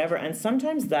questions or whatever, and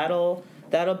sometimes that'll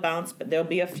bounce, but there'll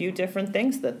be a few different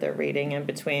things that they're reading in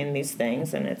between these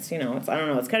things, and it's, I don't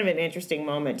know, it's kind of an interesting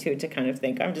moment, too, to kind of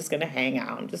think, I'm just going to hang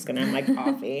out, I'm just going to have my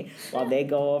coffee while they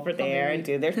go over there and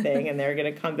do their thing, and they're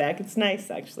going to come back. It's nice,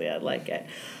 actually, I like it.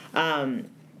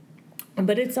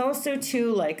 But it's also,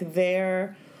 too,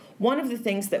 one of the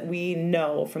things that we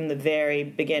know from the very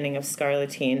beginning of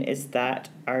Scarleteen is that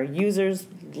our users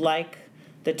like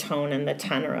the tone and the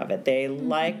tenor of it. They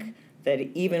like that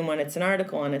even when it's an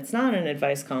article and it's not an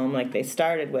advice column like they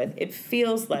started with, it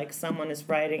feels like someone is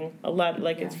writing a letter,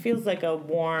 it feels like a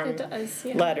warm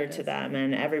letter to them,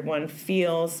 and everyone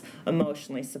feels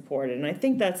emotionally supported. And I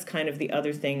think that's kind of the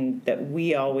other thing that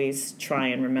we always try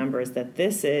and remember, is that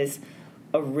this is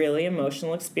a really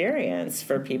emotional experience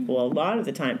for people a lot of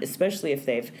the time, especially if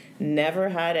they've never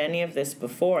had any of this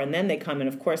before. And then they come in,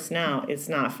 of course, now it's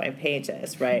not 5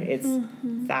 pages, right? It's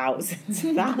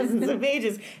thousands of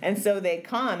pages. And so they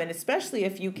come, and especially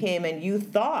if you came and you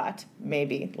thought,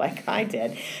 maybe like I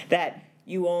did, that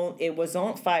it was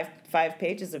only five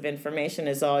pages of information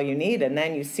is all you need, and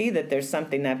then you see that there's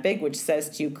something that big which says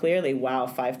to you clearly, wow,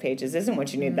 5 pages isn't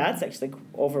what you need. That's actually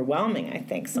overwhelming, I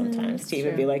think, sometimes, to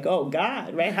even be like, oh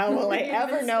God, right? How will I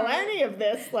ever know any of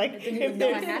this? I didn't even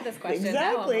know I had this question.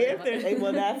 Exactly.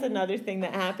 Well, that's another thing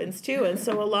that happens too. And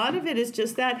so a lot of it is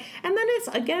just that. And then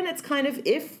it's kind of,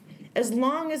 as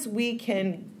long as we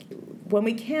can, when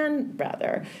we can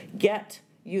get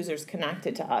users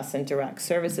connected to us in direct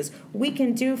services, we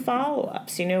can do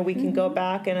follow-ups. We can go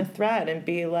back in a thread and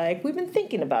be like, we've been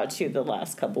thinking about you the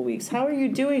last couple weeks. How are you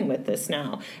doing with this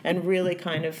now? And really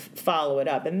kind of follow it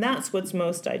up. And that's what's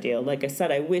most ideal. Like I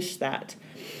said, I wish that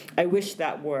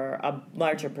were a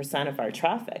larger percent of our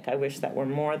traffic. I wish that were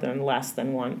less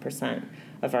than 1%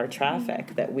 of our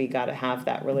traffic that we got to have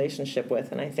that relationship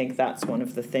with. And I think that's one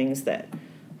of the things that,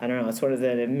 I don't know, it's one of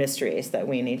the mysteries that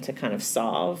we need to kind of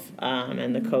solve,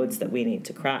 and the codes that we need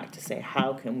to crack to say,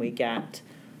 how can we get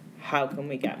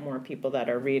more people that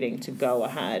are reading to go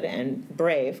ahead and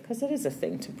brave, because it is a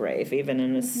thing to brave, even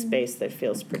in a space that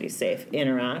feels pretty safe,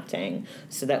 interacting,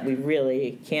 so that we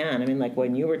really can. I mean, like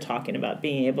when you were talking about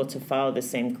being able to follow the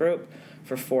same group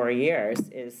for 4 years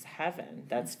is heaven.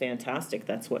 That's fantastic.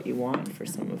 That's what you want for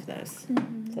some of this.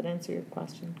 Does that answer your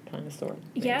question? Kind of, sort of.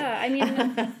 Yeah, I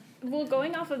mean... Well,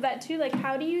 going off of that, too,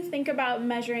 how do you think about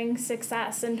measuring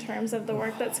success in terms of the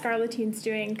work that Scarleteen's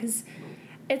doing? Because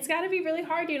it's got to be really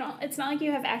hard. It's not like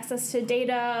you have access to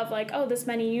data of, this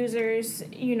many users,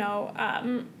 you don't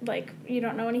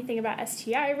know anything about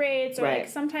STI rates. Or,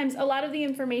 sometimes a lot of the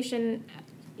information,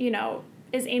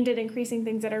 is aimed at increasing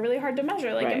things that are really hard to measure,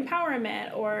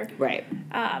 empowerment or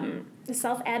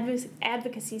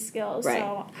self-advocacy skills. Right.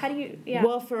 So how do you,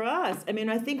 Well, for us, I mean,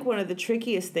 I think one of the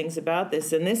trickiest things about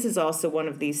this, and this is also one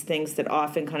of these things that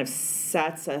often kind of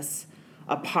sets us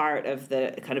apart of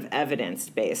the kind of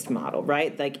evidence-based model,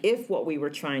 right? Like if what we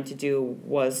were trying to do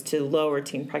was to lower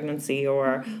teen pregnancy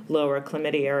or lower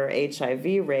chlamydia or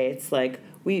HIV rates,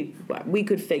 we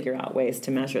could figure out ways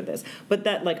to measure this. But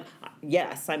that,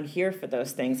 yes, I'm here for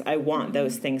those things. I want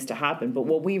those things to happen. But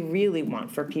what we really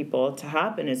want for people to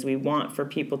happen is we want for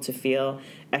people to feel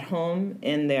at home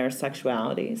in their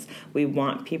sexualities. We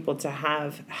want people to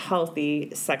have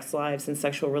healthy sex lives and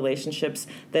sexual relationships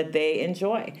that they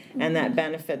enjoy and that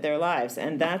benefit their lives.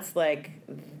 And that's the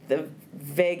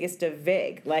vaguest of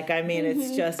vague.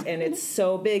 It's just, and it's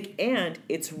so big, and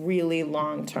it's really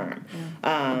long term.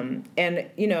 And,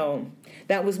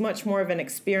 that was much more of an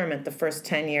experiment the first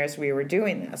 10 years we were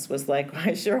doing this, was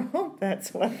I sure hope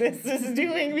that's what this is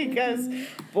doing, because,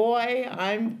 boy,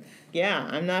 I'm Yeah,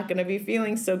 I'm not going to be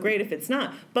feeling so great if it's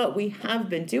not. But we have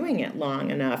been doing it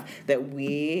long enough that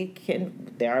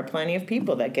there are plenty of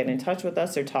people that get in touch with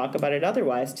us or talk about it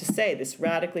otherwise to say, this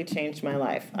radically changed my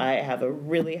life. I have a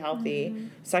really healthy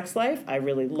sex life. I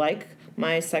really like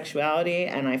my sexuality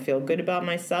and I feel good about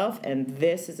myself. And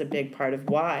this is a big part of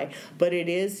why. But it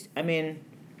is,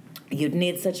 you'd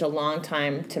need such a long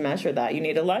time to measure that. You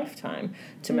need a lifetime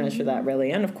to measure that,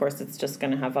 really. And, of course, it's just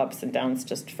going to have ups and downs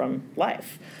just from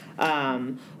life.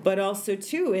 But also,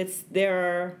 too, it's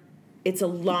a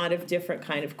lot of different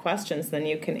kind of questions than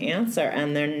you can answer,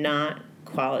 and they're not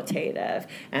qualitative,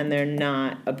 and they're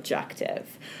not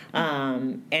objective.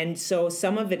 And so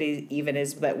some of it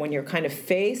is that when you're kind of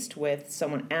faced with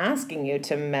someone asking you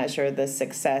to measure the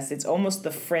success, it's almost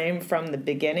the frame from the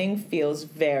beginning feels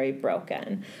very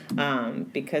broken.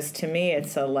 Because to me,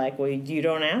 it's well, you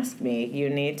don't ask me. You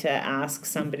need to ask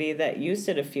somebody that used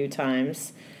it a few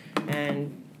times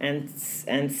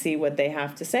and see what they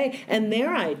have to say. And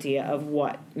their idea of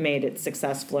what made it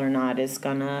successful or not is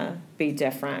going to be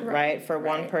different, right? For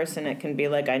one person, it can be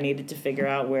I needed to figure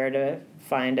out where to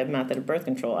find a method of birth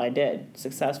control. I did.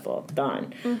 Successful.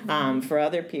 Done. For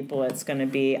other people, it's going to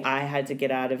be, I had to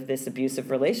get out of this abusive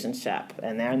relationship.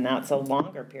 And that's a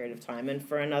longer period of time. And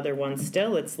for another one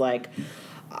still, it's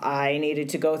I needed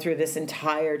to go through this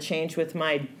entire change with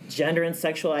my gender and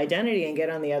sexual identity and get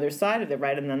on the other side of it,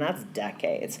 right? And then that's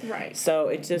decades. Right. So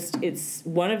it's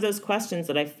one of those questions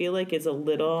that I feel is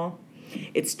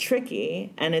it's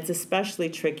tricky, and it's especially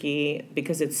tricky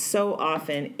because it's so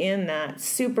often in that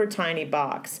super tiny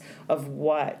box of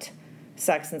what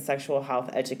sex and sexual health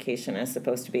education is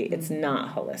supposed to be. It's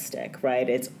not holistic, right?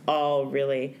 It's all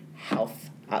really health.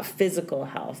 Physical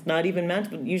health, not even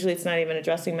mental. Usually it's not even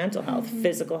addressing mental health,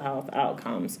 physical health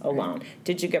outcomes alone.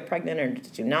 Did you get pregnant or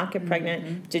did you not get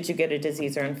pregnant? Did you get a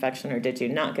disease or infection or did you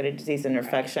not get a disease and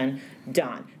infection?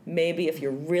 Done. Maybe if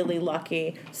you're really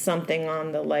lucky, something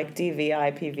on the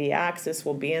DV-IPV axis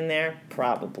will be in there.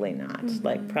 Probably not.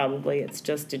 Probably it's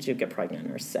just, did you get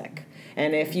pregnant or sick?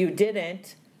 And if you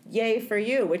didn't, yay for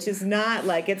you, which is not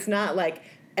it's not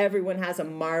everyone has a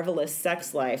marvelous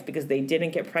sex life because they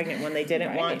didn't get pregnant when they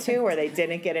didn't want to, or they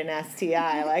didn't get an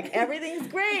STI. Everything's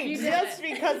great just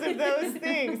because of those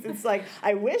things. It's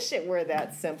I wish it were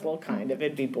that simple, kind of.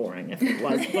 It'd be boring if it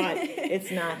was, but it's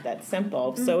not that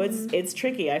simple. So it's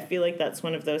tricky. I feel that's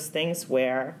one of those things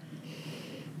where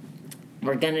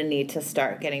we're going to need to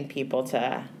start getting people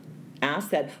to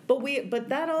ask that. But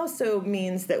that also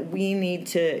means that we need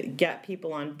to get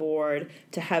people on board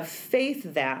to have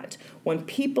faith that when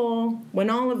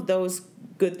all of those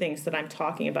good things that I'm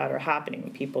talking about are happening,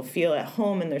 when people feel at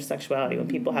home in their sexuality, when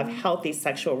people have healthy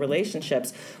sexual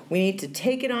relationships, we need to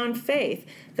take it on faith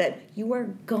that you are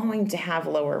going to have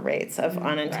lower rates of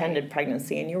unintended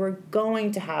pregnancy, and you are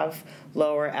going to have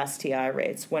lower STI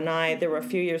rates. There were a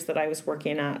few years that I was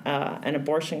working at an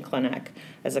abortion clinic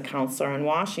as a counselor in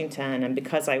Washington, and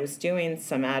because I was doing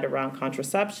some ad around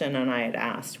contraception, and I had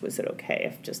asked, was it okay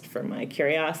if, just for my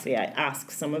curiosity, I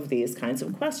asked some of these kinds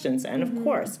of questions, and of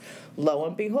course, lo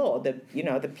and behold,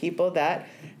 the people that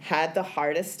had the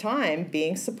hardest time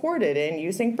being supported in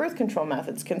using birth control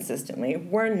methods consistently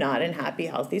were not in happy,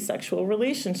 healthy sexual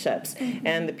relationships.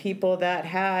 And the people that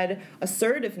had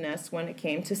assertiveness when it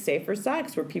came to safer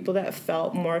sex were people that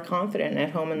felt more confident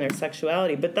at home in their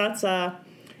sexuality. But that's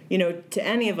to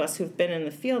any of us who've been in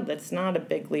the field, that's not a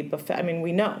big leap of faith.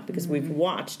 We know because we've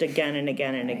watched again and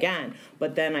again and again.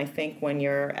 But then I think when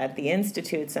you're at the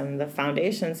institutes and the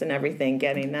foundations and everything,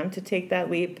 getting them to take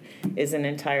that leap is an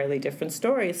entirely different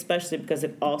story, especially because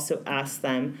it also asks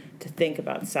them to think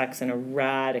about sex in a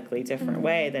radically different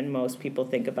way than most people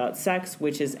think about sex,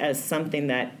 which is as something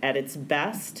that at its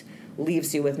best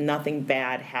leaves you with nothing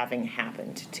bad having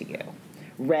happened to you,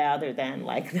 rather than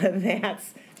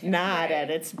that's not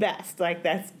at its best.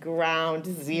 That's ground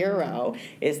zero,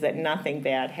 is that nothing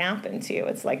bad happened to you.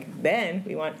 It's then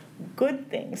we want good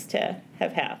things to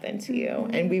have happened to you,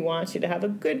 and we want you to have a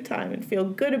good time and feel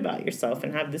good about yourself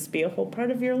and have this be a whole part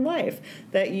of your life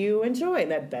that you enjoy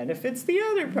and that benefits the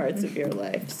other parts of your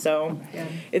life. So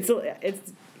it's a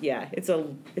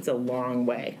long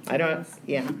way.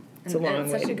 It's a long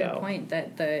way to go. It's such a good point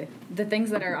that the things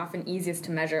that are often easiest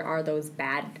to measure are those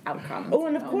bad outcomes. Oh,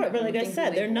 and of course, but like I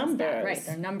said, they're numbers. Right,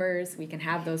 they're numbers. We can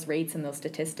have those rates and those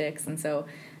statistics, and so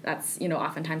that's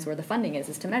oftentimes where the funding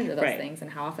is to measure those things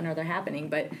and how often are they happening.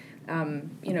 But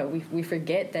we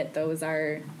forget that those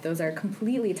are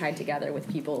completely tied together with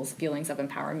people's feelings of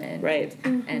empowerment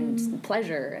and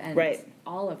pleasure and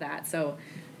all of that. So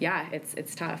yeah,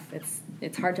 it's tough.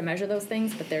 It's hard to measure those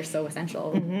things, but they're so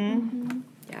essential. Mm-hmm.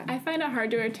 Yeah. Yeah. I find it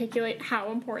hard to articulate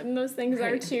how important those things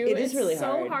are Right. too. It is really so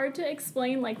hard. hard to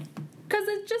explain, like, because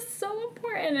it's just so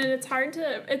important, and it's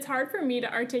hard for me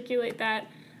to articulate that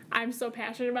I'm so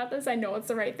passionate about this. I know it's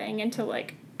the right thing, and to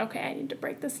like, okay, I need to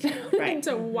break this down Right.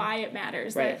 into why it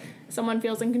matters Right. that someone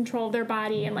feels in control of their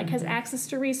body and like has access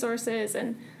to resources,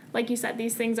 and like you said,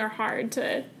 these things are hard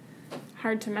to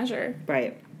measure.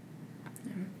 Right.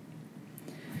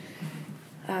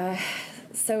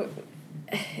 So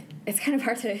it's kind of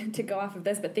hard to go off of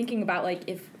this, but thinking about like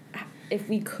if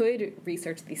we could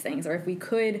research these things, or if we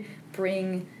could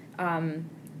bring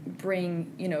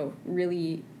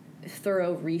really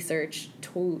thorough research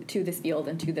to this field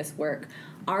and to this work,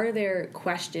 are there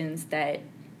questions that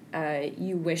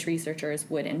you wish researchers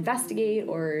would investigate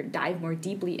or dive more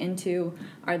deeply into?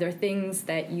 Are there things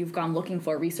that you've gone looking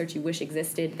for, research you wish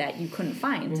existed that you couldn't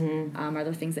find? Mm-hmm. Are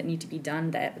there things that need to be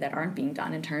done that aren't being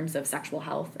done in terms of sexual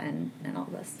health and all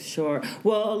this? Sure.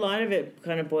 Well, a lot of it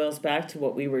kind of boils back to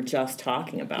what we were just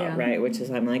talking about, right? Which is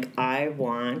I'm like, I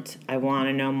want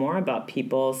to know more about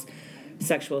people's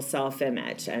sexual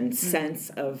self-image and sense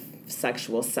of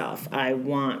sexual self. I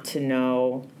want to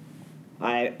know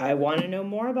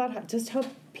more about how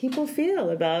people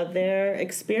feel about their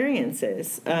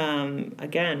experiences.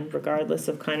 Again, regardless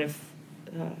of kind of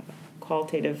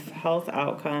qualitative health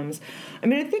outcomes. I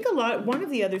mean, I think one of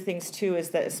the other things too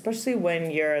is that, especially when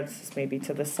this is maybe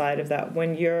to the side of that,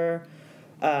 when you're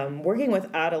working with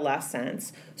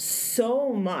adolescents,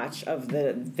 so much of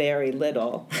the very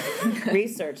little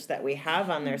research that we have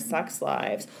on their sex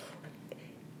lives,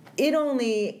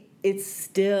 it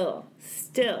still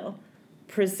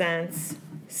presents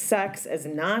sex as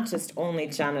not just only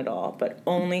genital, but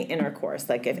only intercourse.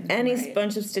 Like if any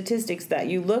bunch of statistics that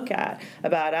you look at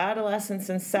about adolescence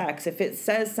and sex, if it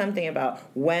says something about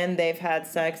when they've had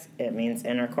sex, it means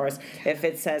intercourse. If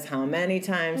it says how many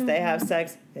times they have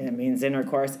sex, it means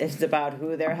intercourse. If it's about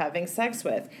who they're having sex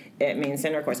with, it means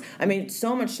intercourse. I mean,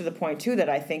 so much to the point, too, that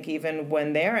I think even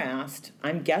when they're asked,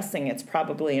 I'm guessing it's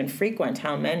probably infrequent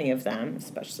how many of them,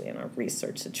 especially in a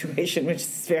research situation, which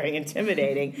is very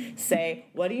intimidating, say,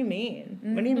 what do you mean?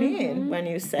 What do you mean when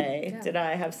you say, did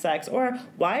I have sex? Or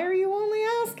why are you only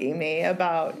asking me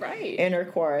about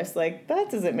intercourse? Like,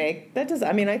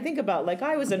 I mean, I think about, like,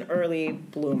 I was an early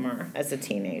bloomer as a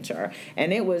teenager,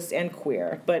 and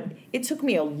queer, but it took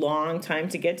me a long time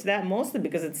to get to that, mostly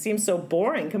because it seems so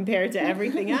boring compared to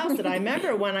everything else. And I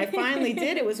remember when I finally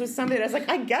did, it was with somebody that I was like,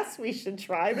 I guess we should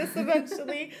try this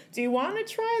eventually. Do you want to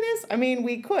try this? I mean,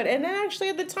 we could. And then actually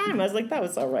at the time, I was like, that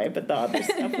was all right, but the other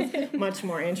stuff was much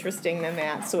more interesting than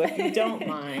that. So if you don't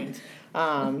mind,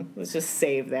 let's just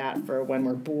save that for when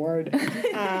we're bored.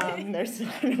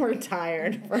 We're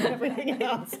tired from everything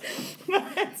else.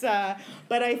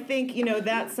 But I think,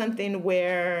 that's something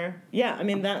where, I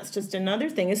mean, that's just another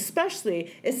thing,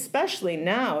 especially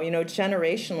now,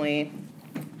 generationally,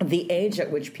 the age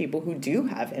at which people who do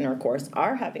have intercourse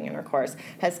are having intercourse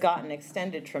has gotten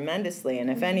extended tremendously. And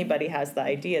if anybody has the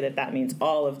idea that means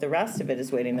all of the rest of it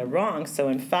is waiting, they're wrong. So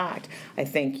in fact, I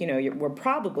think, we're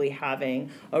probably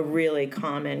having a really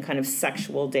common kind of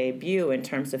sexual debut in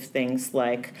terms of things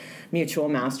like mutual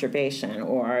masturbation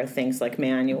or things like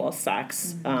manual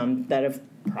sex that have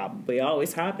probably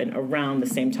always happened around the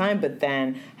same time. But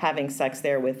then having sex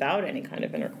there without any kind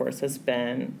of intercourse has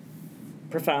been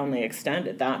profoundly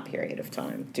extended that period of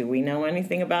time. Do we know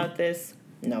anything about this?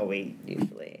 No, we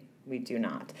do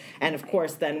not. And of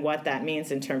course, then what that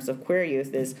means in terms of queer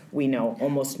youth is we know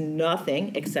almost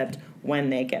nothing except when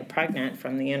they get pregnant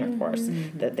from the intercourse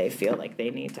that they feel like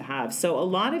they need to have. So a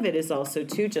lot of it is also,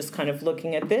 too, just kind of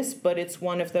looking at this, but it's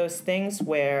one of those things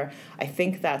where I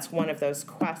think that's one of those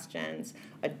questions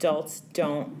adults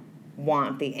don't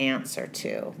want the answer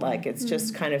to. Like, it's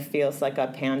just kind of feels like a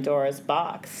Pandora's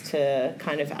box to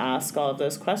kind of ask all of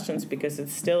those questions, because it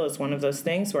still is one of those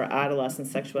things where adolescent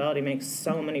sexuality makes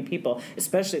so many people,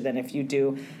 especially then if you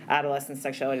do adolescent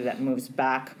sexuality that moves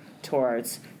back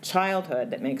towards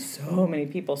childhood, that makes so many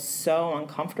people so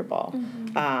uncomfortable.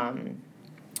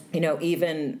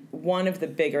 Even one of the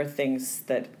bigger things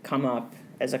that come up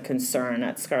as a concern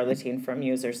at Scarleteen from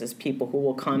users is people who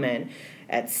will come in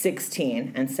at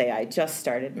 16 and say, I just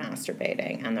started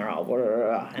masturbating, and they're all, blah, blah,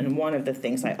 blah. And one of the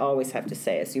things I always have to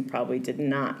say is you probably did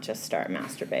not just start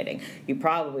masturbating. You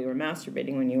probably were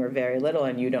masturbating when you were very little,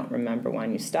 and you don't remember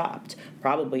when you stopped.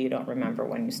 Probably you don't remember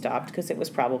when you stopped because it was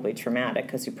probably traumatic,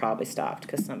 because you probably stopped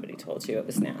because somebody told you it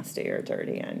was nasty or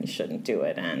dirty and you shouldn't do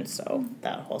it, and so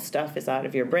that whole stuff is out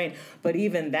of your brain. But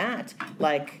even that,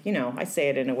 I say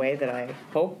it in a way that I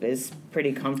hope is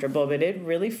pretty comfortable, but it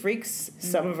really freaks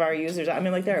some of our users out.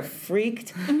 like they're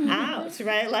freaked out,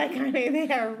 right? Like, I mean, they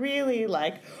are really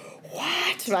like,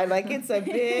 what? Right? Like, it's a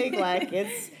big, like,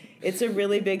 it's a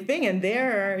really big thing, and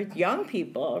they're young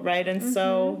people, right? And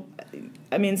so,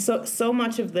 I mean, so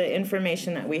much of the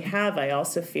information that we have, I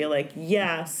also feel like,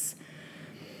 yes,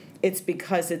 it's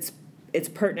because it's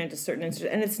pertinent to certain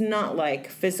institutions, and it's not like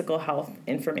physical health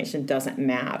information doesn't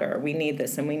matter. We need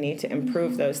this, and we need to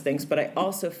improve those things, but I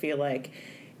also feel like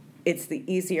it's the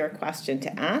easier question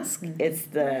to ask. It's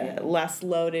the less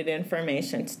loaded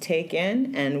information to take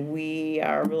in, and we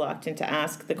are reluctant to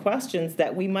ask the questions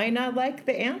that we might not like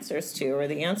the answers to, or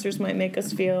the answers might make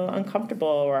us feel uncomfortable,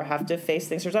 or have to face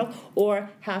things ourselves, or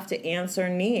have to answer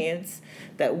needs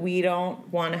that we don't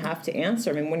want to have to answer.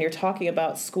 I mean, when you're talking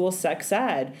about school sex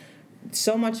ed,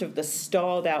 so much of the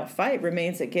stalled out fight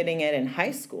remains at getting it in high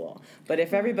school. But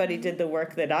if everybody did the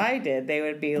work that I did, they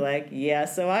would be like, yeah,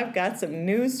 so I've got some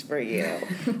news for you.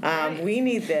 We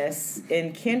need this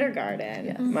in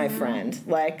kindergarten, my friend.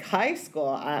 Like high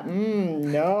school,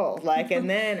 no. Like,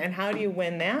 and how do you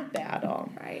win that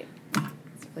battle? Right.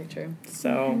 That's really true.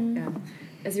 So. Yeah.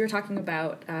 As you were talking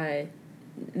about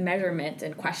measurement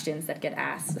and questions that get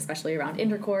asked, especially around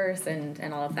intercourse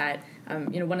and all of that.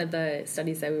 One of the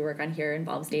studies that we work on here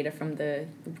involves data from the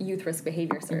Youth Risk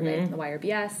Behavior Survey, the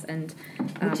YRBS, and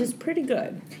which is pretty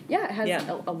good. Yeah, it has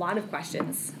a lot of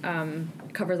questions,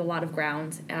 covers a lot of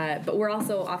ground, but we're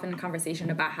also often in conversation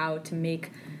about how to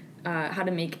make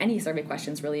any survey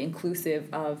questions really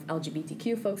inclusive of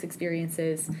LGBTQ folks'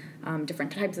 experiences,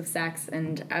 different types of sex.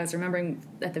 And I was remembering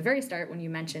at the very start when you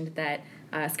mentioned that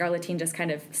Scarleteen just kind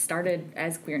of started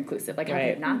as queer inclusive, like how could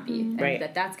it not be? And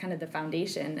that's kind of the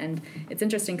foundation. And it's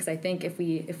interesting because I think if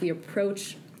we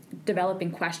approach developing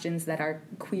questions that are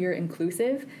queer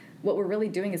inclusive, what we're really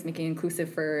doing is making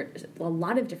inclusive for a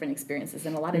lot of different experiences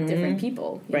and a lot of different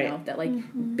people, you know, that like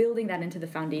building that into the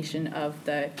foundation of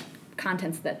the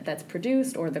contents that's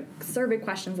produced or the survey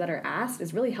questions that are asked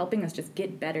is really helping us just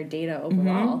get better data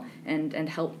overall and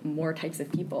help more types of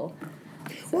people.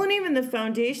 So. Well, and even the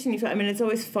foundation, it's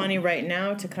always funny right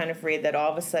now to kind of read that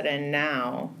all of a sudden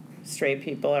now straight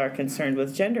people are concerned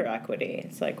with gender equity.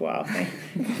 It's like, wow, a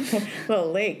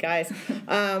little late, guys.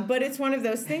 But it's one of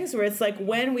those things where it's like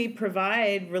when we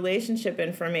provide relationship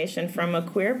information from a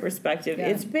queer perspective,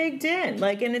 it's baked in.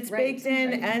 Like, and it's baked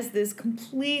in as this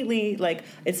completely, like,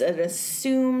 it's an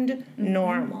assumed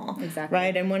normal. Exactly.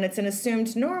 Right? And when it's an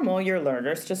assumed normal, your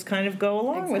learners just kind of go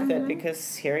along with it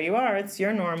because here you are, it's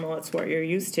your normal, it's what you're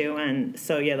used to. And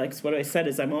so, like what I said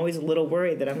is I'm always a little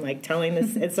worried that I'm like telling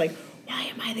this, it's like, why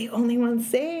am I the only one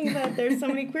saying that there's so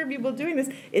many queer people doing this?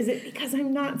 Is it because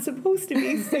I'm not supposed to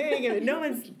be saying it? No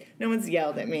one's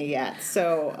yelled at me yet,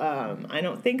 so I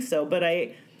don't think so. But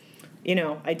I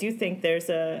do think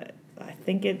I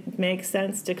think it makes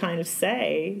sense to kind of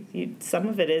say some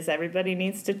of it is everybody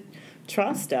needs to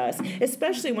trust us,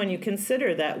 especially when you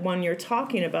consider that when you're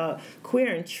talking about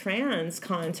queer and trans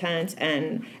content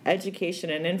and education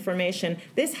and information,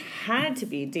 this had to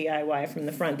be DIY from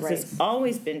the front. This has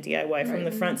always been DIY from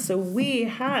the front. So we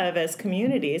have, as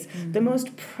communities, the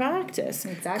most practice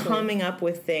coming up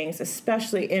with things,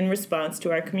 especially in response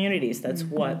to our communities. That's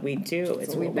what we do.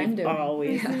 It's what we've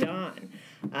always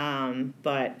done.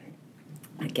 But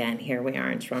again, here we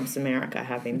are in Trump's America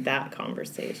having that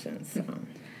conversation. So.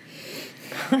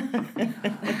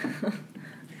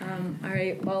 All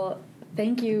right. Well,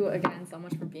 thank you again so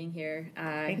much for being here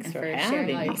Thanks and for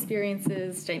sharing all your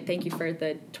experiences. Thank you for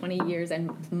the 20 years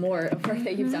and more of work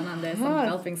that you've done on this and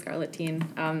developing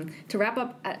Scarleteen. To wrap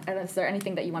up, is there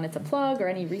anything that you wanted to plug or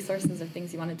any resources or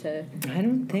things you wanted to? I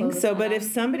don't think so, but if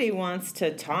somebody wants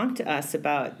to talk to us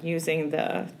about using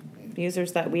the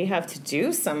users that we have to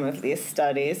do some of these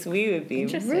studies, we would be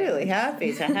really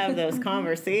happy to have those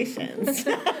conversations.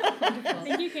 I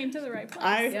think you came to the right place.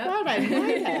 I thought I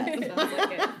might have. Sounds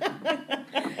like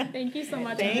it. Thank you so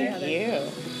much. Thank you.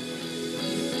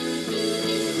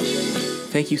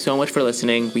 Thank you so much for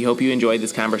listening. We hope you enjoyed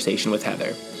this conversation with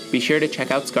Heather. Be sure to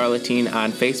check out Scarleteen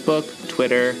on Facebook,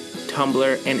 Twitter,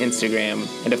 Tumblr, and Instagram,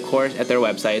 and of course at their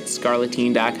website,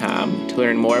 scarleteen.com, to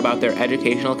learn more about their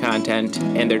educational content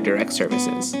and their direct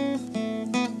services.